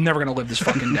now. I'm never gonna live this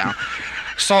fucking down.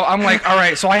 So I'm like, all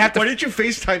right. So I have to. Why didn't you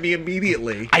FaceTime me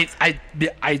immediately?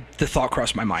 The thought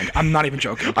crossed my mind. I'm not even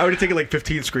joking. I would have taken like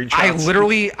 15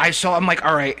 screenshots. I'm like,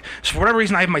 all right. So for whatever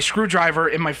reason, I have my screwdriver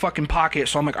in my fucking pocket.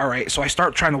 So I'm like, all right. So I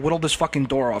start trying to whittle this fucking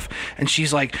door off. And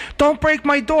she's like, don't break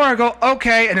my door. I go,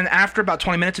 okay. And then after about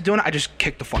 20 minutes of doing it, I just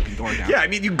kicked the fucking door down. Yeah, I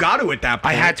mean, you got to at that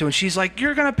point. I had to. And she's like,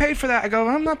 you're going to pay for that. I go,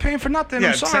 I'm not paying for nothing. Yeah,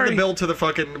 I'm sorry. send the bill to the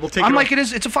fucking. We'll take. I'm like,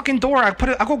 it's a fucking door. I'll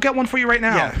go get one for you right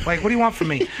now. Yeah. Like, what do you want from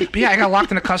me? But yeah, I got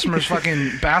locked in a customer's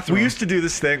fucking bathroom. We used to do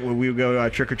this thing when we would go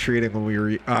trick or treating when we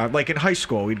were like in high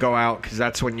school. We'd go out because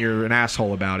that's when you're an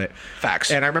asshole about it.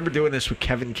 Facts. And I remember doing this with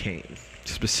Kevin Kane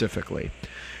specifically.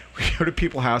 We go to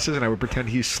people's houses and I would pretend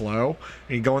he's slow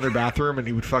and he'd go in their bathroom and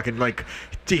he would fucking like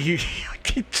he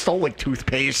stole like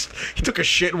toothpaste. He took a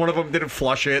shit in one of them, didn't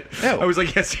flush it. Ew. I was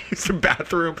like, yes, use the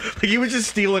bathroom. Like he was just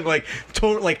stealing like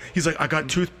total like he's like, I got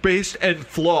toothpaste and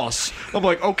floss. I'm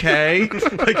like, okay.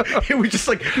 Like we just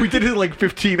like we did it in like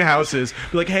 15 houses.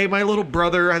 Be like, hey, my little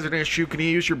brother has an issue. Can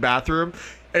he use your bathroom?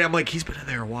 And I'm like, he's been in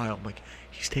there a while. I'm like,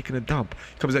 he's taking a dump.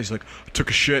 He comes out, he's like, I took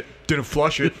a shit, didn't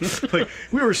flush it. Like,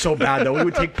 we were so bad, though. We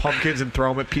would take pumpkins and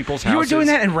throw them at people's houses. You were doing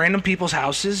that in random people's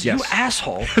houses? Yes. You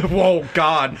asshole. Whoa,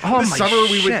 God. Oh, in the my summer,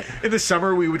 shit. In the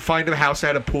summer, we would find a house that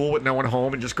had a pool with no one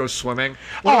home and just go swimming.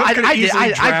 Oh, I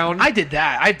did. did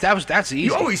that. That's easy.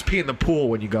 You always pee in the pool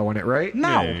when you go in it, right?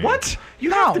 No. Yeah. What? You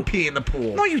No. have to pee in the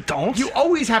pool. No, you don't. You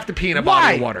always have to pee in a Why?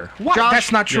 body of water. Why? Josh?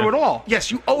 That's not true at all.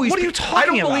 Yes, you always. What are you I talking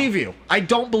don't about? believe you. I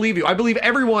don't believe you. I believe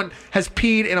everyone has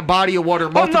peed in a body of water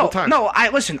multiple times. No, I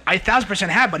 1,000%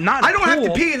 have, but not in I don't a have to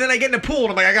pool. pee, and then I get in the pool, and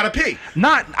I'm like, I gotta pee.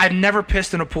 I've never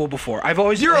pissed in a pool before. I've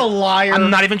always. You're a liar. I'm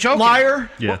not even joking. Liar.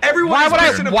 Yeah. Well, everyone Why is would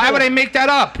pissing in a Why pool. would I make that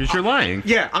up? Because you're lying.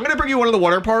 Yeah, I'm gonna bring you one of the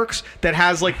water parks that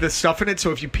has like the stuff in it,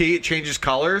 so if you pee, it changes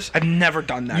colors. I've never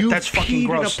done that. You That's fucking peed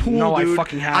gross. in a pool, no, dude. I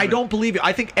fucking haven't. I don't believe you.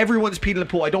 I think everyone's peed in a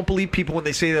pool. I don't believe people when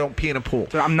they say they don't pee in a pool.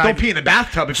 I'm not don't even- pee in the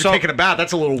bathtub if So- you're taking a bath.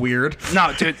 That's a little weird.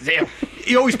 No, dude. Damn.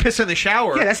 You always piss in the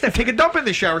shower. Yeah, that's take a dump in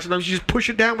the shower. Sometimes you just push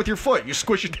it down with your foot. You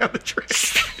squish it down the drain.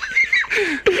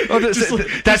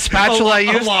 That spatula I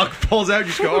a used. log falls out. You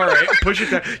just go, all right, push it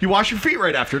down. You wash your feet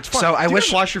right after. It's fun. So I Do you wish-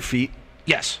 guys wash your feet.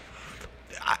 Yes.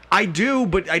 I do,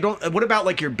 but I don't. What about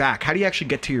like your back? How do you actually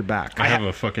get to your back? I have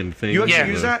a fucking thing. You actually Yeah,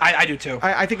 use that? I do too.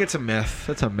 I think it's a myth.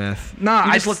 That's a myth. Nah,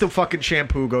 you just I- let the fucking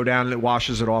shampoo go down and it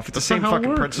washes it off. It's the same not how it fucking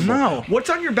works. principle. No. What's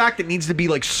on your back that needs to be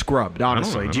like scrubbed?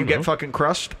 Honestly, I do you don't get know. fucking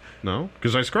crust? No,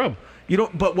 because I scrub. You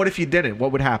don't. But what if you didn't?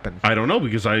 What would happen? I don't know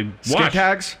because I Skin wash.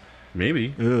 tags?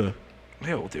 Maybe. Ugh.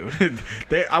 Ew, dude.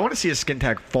 I want to see a skin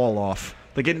tag fall off.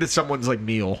 Like into someone's like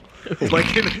meal,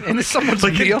 like Into someone's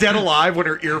like meal? in Dead Alive when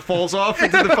her ear falls off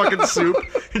into the fucking soup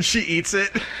and she eats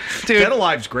it. Dude. Dead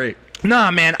Alive's great. Nah,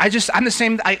 man. I'm the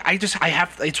same. I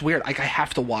have. It's weird. Like I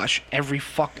have to wash every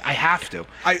fuck. I have to.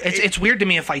 It's weird to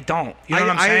me if I don't. You know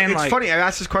what I'm saying? It's like, funny. I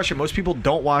asked this question. Most people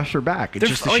don't wash their back. It's they're-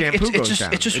 just the like, shampoo it's goes just,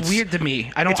 down. It's just weird to me.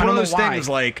 I don't. It's I one don't of know those why. things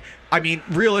like, I mean,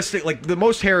 realistic. Like the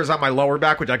most hair is on my lower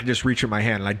back, which I can just reach with my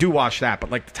hand, and I do wash that.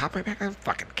 But like the top of my back, I don't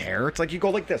fucking care. It's like you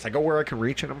go like this. I go where I can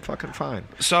reach, and I'm fucking fine.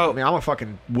 So- I mean, I'm a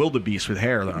fucking wildebeest with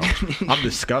hair, though. I'm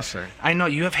disgusting. I know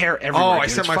you have hair everywhere. Oh, I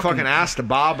dude. sent It's my fucking ass to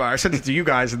Baba. I sent it to you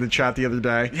guys in the chat the other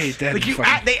day. Yeah, you did. Like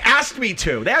Fucking- they asked me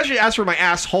to. They actually asked for my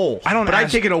asshole. I don't But I'd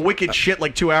ask- taken a wicked shit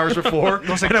like 2 hours before,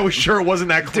 and I was sure it wasn't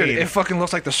that clean. Dude, it fucking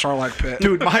looks like the Sarlacc pit.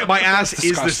 Dude, my ass is the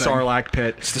disgusting. Sarlacc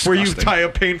pit, It's where you disgusting. die a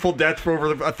painful death for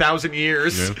over 1,000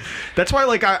 years. Yeah. That's why,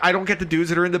 like, I don't get the dudes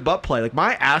that are into butt play. Like,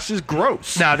 my ass is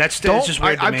gross. No, that's just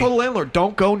weird to I've me. told the landlord,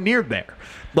 don't go near there.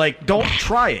 Like, don't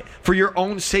try it for your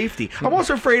own safety. I'm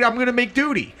also afraid I'm going to make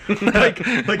duty. like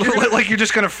Like you're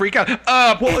just gonna freak out.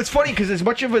 well, it's funny because as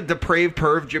much of a depraved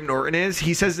perv Jim Norton is,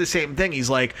 he says the same thing. He's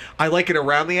like, I like it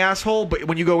around the asshole, but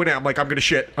when you go in there, I'm like, I'm gonna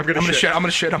shit. I'm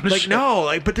gonna shit. Like, no,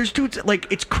 like, but there's dudes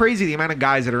like it's crazy the amount of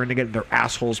guys that are into getting their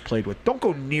assholes played with. Don't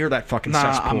go near that fucking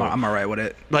Nah, cesspool. I'm alright with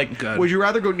it. like, good. would you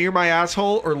rather go near my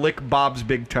asshole or lick Bob's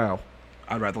big toe?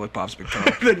 I'd rather lick Bob's big toe.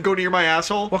 Than go near my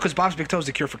asshole? Well, because Bob's big toe is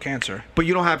the cure for cancer. But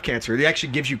you don't have cancer. It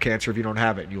actually gives you cancer if you don't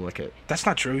have it and you lick it. That's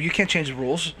not true. You can't change the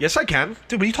rules. Yes, I can.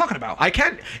 Dude, what are you talking about? I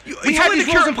can. We had these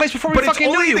rules in place before we but fucking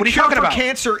it's knew only you. the What are you cure talking for about?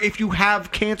 cancer if you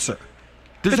have cancer.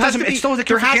 There It has to doesn't- be, it still is a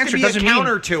cure there for has cancer. to be It a doesn't mean-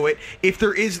 counter to it. If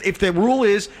the rule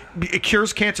is it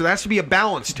cures cancer, there has to be a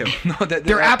balance to it. No,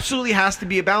 there absolutely has to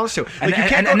be a balance to it. And- you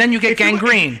can't and then you get if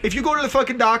gangrene. If you go to the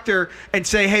fucking doctor and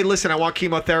say, "Hey, listen, I want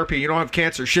chemotherapy. You don't have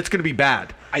cancer. Shit's gonna be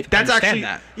bad." I That's understand actually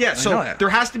that. yeah. I So know that. there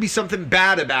has to be something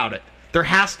bad about it. There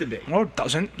has to be. No, it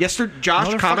doesn't. Yes, there, Josh.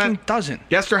 No, there comment. fucking doesn't.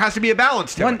 Yes, there has to be a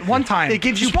balance to it. One time. It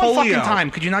gives Just you polio. one fucking time.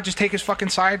 Could you not just take his fucking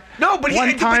side? No, but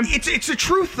one time. But it's the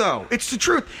truth though. It's the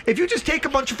truth. If you just take a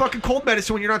bunch of fucking cold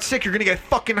medicine when you're not sick, you're gonna get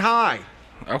fucking high.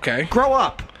 Okay. Grow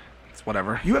up. It's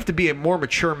whatever. You have to be a more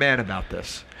mature man about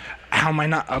this. How am I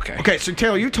not? Okay. Okay, so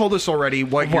Taylor, you told us already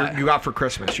what you got for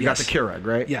Christmas. You got Yes. the Keurig,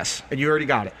 right? Yes. And you already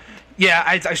got it. Yeah,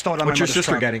 I stole it on What's my your mother's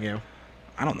sister truck. getting you?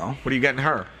 I don't know. What are you getting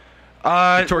her?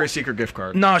 Victoria's Secret gift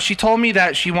card. No, she told me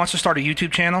that she wants to start a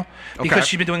YouTube channel because Okay.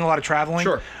 she's been doing a lot of traveling.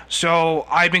 Sure. So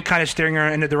I've been kind of steering her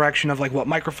in the direction of like what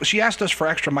microphone. She asked us for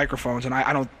extra microphones, and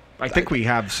I don't. I think we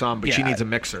have some, but she Yeah. needs a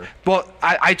mixer. Well,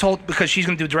 I told because she's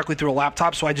going to do it directly through a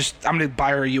laptop, so I'm going to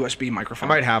buy her a USB I microphone.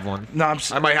 might have one. No,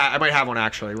 I might have one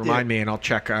actually. Remind me, and I'll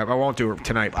check. I won't do it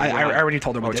tonight. but I already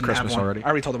told her we Oh, it's didn't Christmas have one. already. I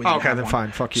already told her we Oh, didn't okay, have then one.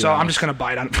 fine. Fuck you. So I'm Alex. just gonna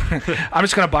buy it. I'm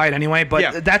just gonna buy it anyway. But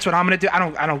Yeah. that's what I'm gonna do. I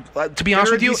don't. To be Get honest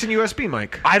her a with you, decent USB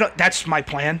mic. I don't. That's my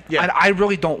plan. Yeah. I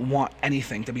really don't want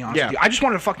anything. To be honest Yeah. with you, I just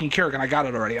wanted a fucking Keurig and I got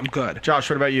it already. I'm good. Josh,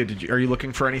 what about you? Are you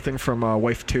looking for anything from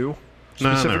Wife 2? No,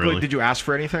 not Specifically, really. did you ask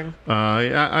for anything? I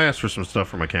asked for some stuff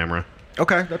for my camera.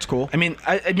 Okay, that's cool. I mean,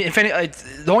 if any,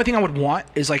 the only thing I would want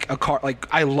is like a car. Like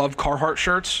I love Carhartt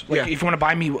shirts. Like Yeah. if you want to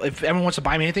buy me, if everyone wants to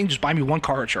buy me anything, just buy me one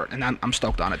Carhartt shirt, and I'm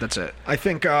stoked on it. That's it. I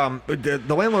think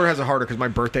the landlord has it harder because my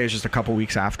birthday is just a couple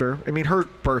weeks after. I mean, her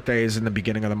birthday is in the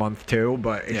beginning of the month too,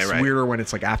 but it's Yeah, right. weirder when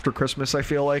it's like after Christmas. I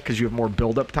feel like because you have more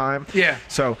build-up time. Yeah.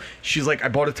 So she's like, I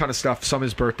bought a ton of stuff. Some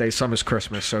is birthday, some is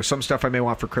Christmas. So some stuff I may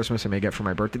want for Christmas, I may get for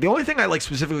my birthday. The only thing I like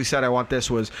specifically said I want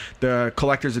this was the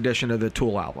collector's edition of the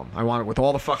Tool album. I want it with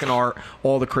all the fucking art,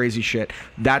 all the crazy shit.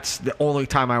 That's the only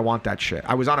time I want that shit.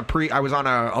 I was on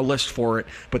a list for it,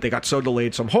 but they got so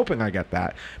delayed, so I'm hoping I get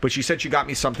that. But she said she got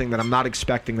me something that I'm not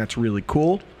expecting that's really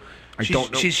cool. I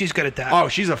don't know. She's good at that. Oh,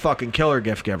 she's a fucking killer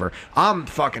gift giver. I'm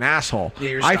fucking asshole. Yeah,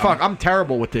 you're dumb. I'm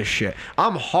terrible with this shit.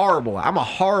 I'm horrible. I'm a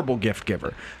horrible gift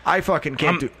giver. I fucking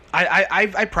can't do.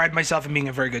 I pride myself in being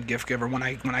a very good gift giver when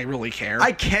I really care.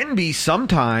 I can be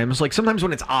sometimes. Like sometimes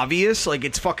when it's obvious, like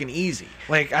it's fucking easy.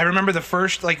 Like I remember the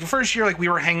first year, like we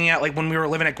were hanging out, like when we were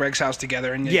living at Greg's house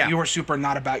together, and Yeah. you were super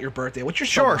not about your birthday, which you're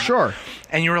still Sure. not.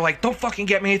 And you were like, "Don't fucking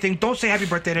get me anything. Don't say happy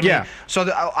birthday to Yeah. me."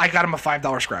 So I got him a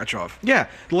 $5 scratch off. Yeah,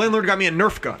 the landlord got me a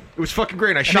Nerf gun. It was fucking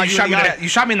great. I And shot then you in the eye. you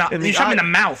shot me in the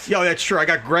mouth. Yo, that's true. I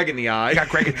got Greg in the eye. You got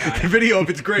Greg in the eye. The video of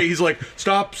it's great. He's like,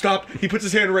 stop. He puts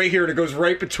his hand right here and it goes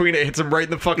right between it. Hits him right in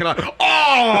the fucking eye.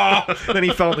 Oh! Then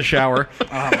he fell in the shower. Oh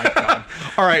my god!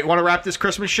 All right, want to wrap this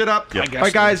Christmas shit up? Yep. I guess All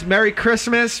right, guys. Merry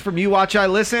Christmas from You Watch I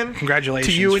Listen.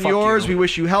 Congratulations. to you and Fuck yours. you. We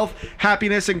wish you health,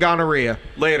 happiness, and gonorrhea.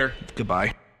 Later.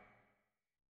 Goodbye.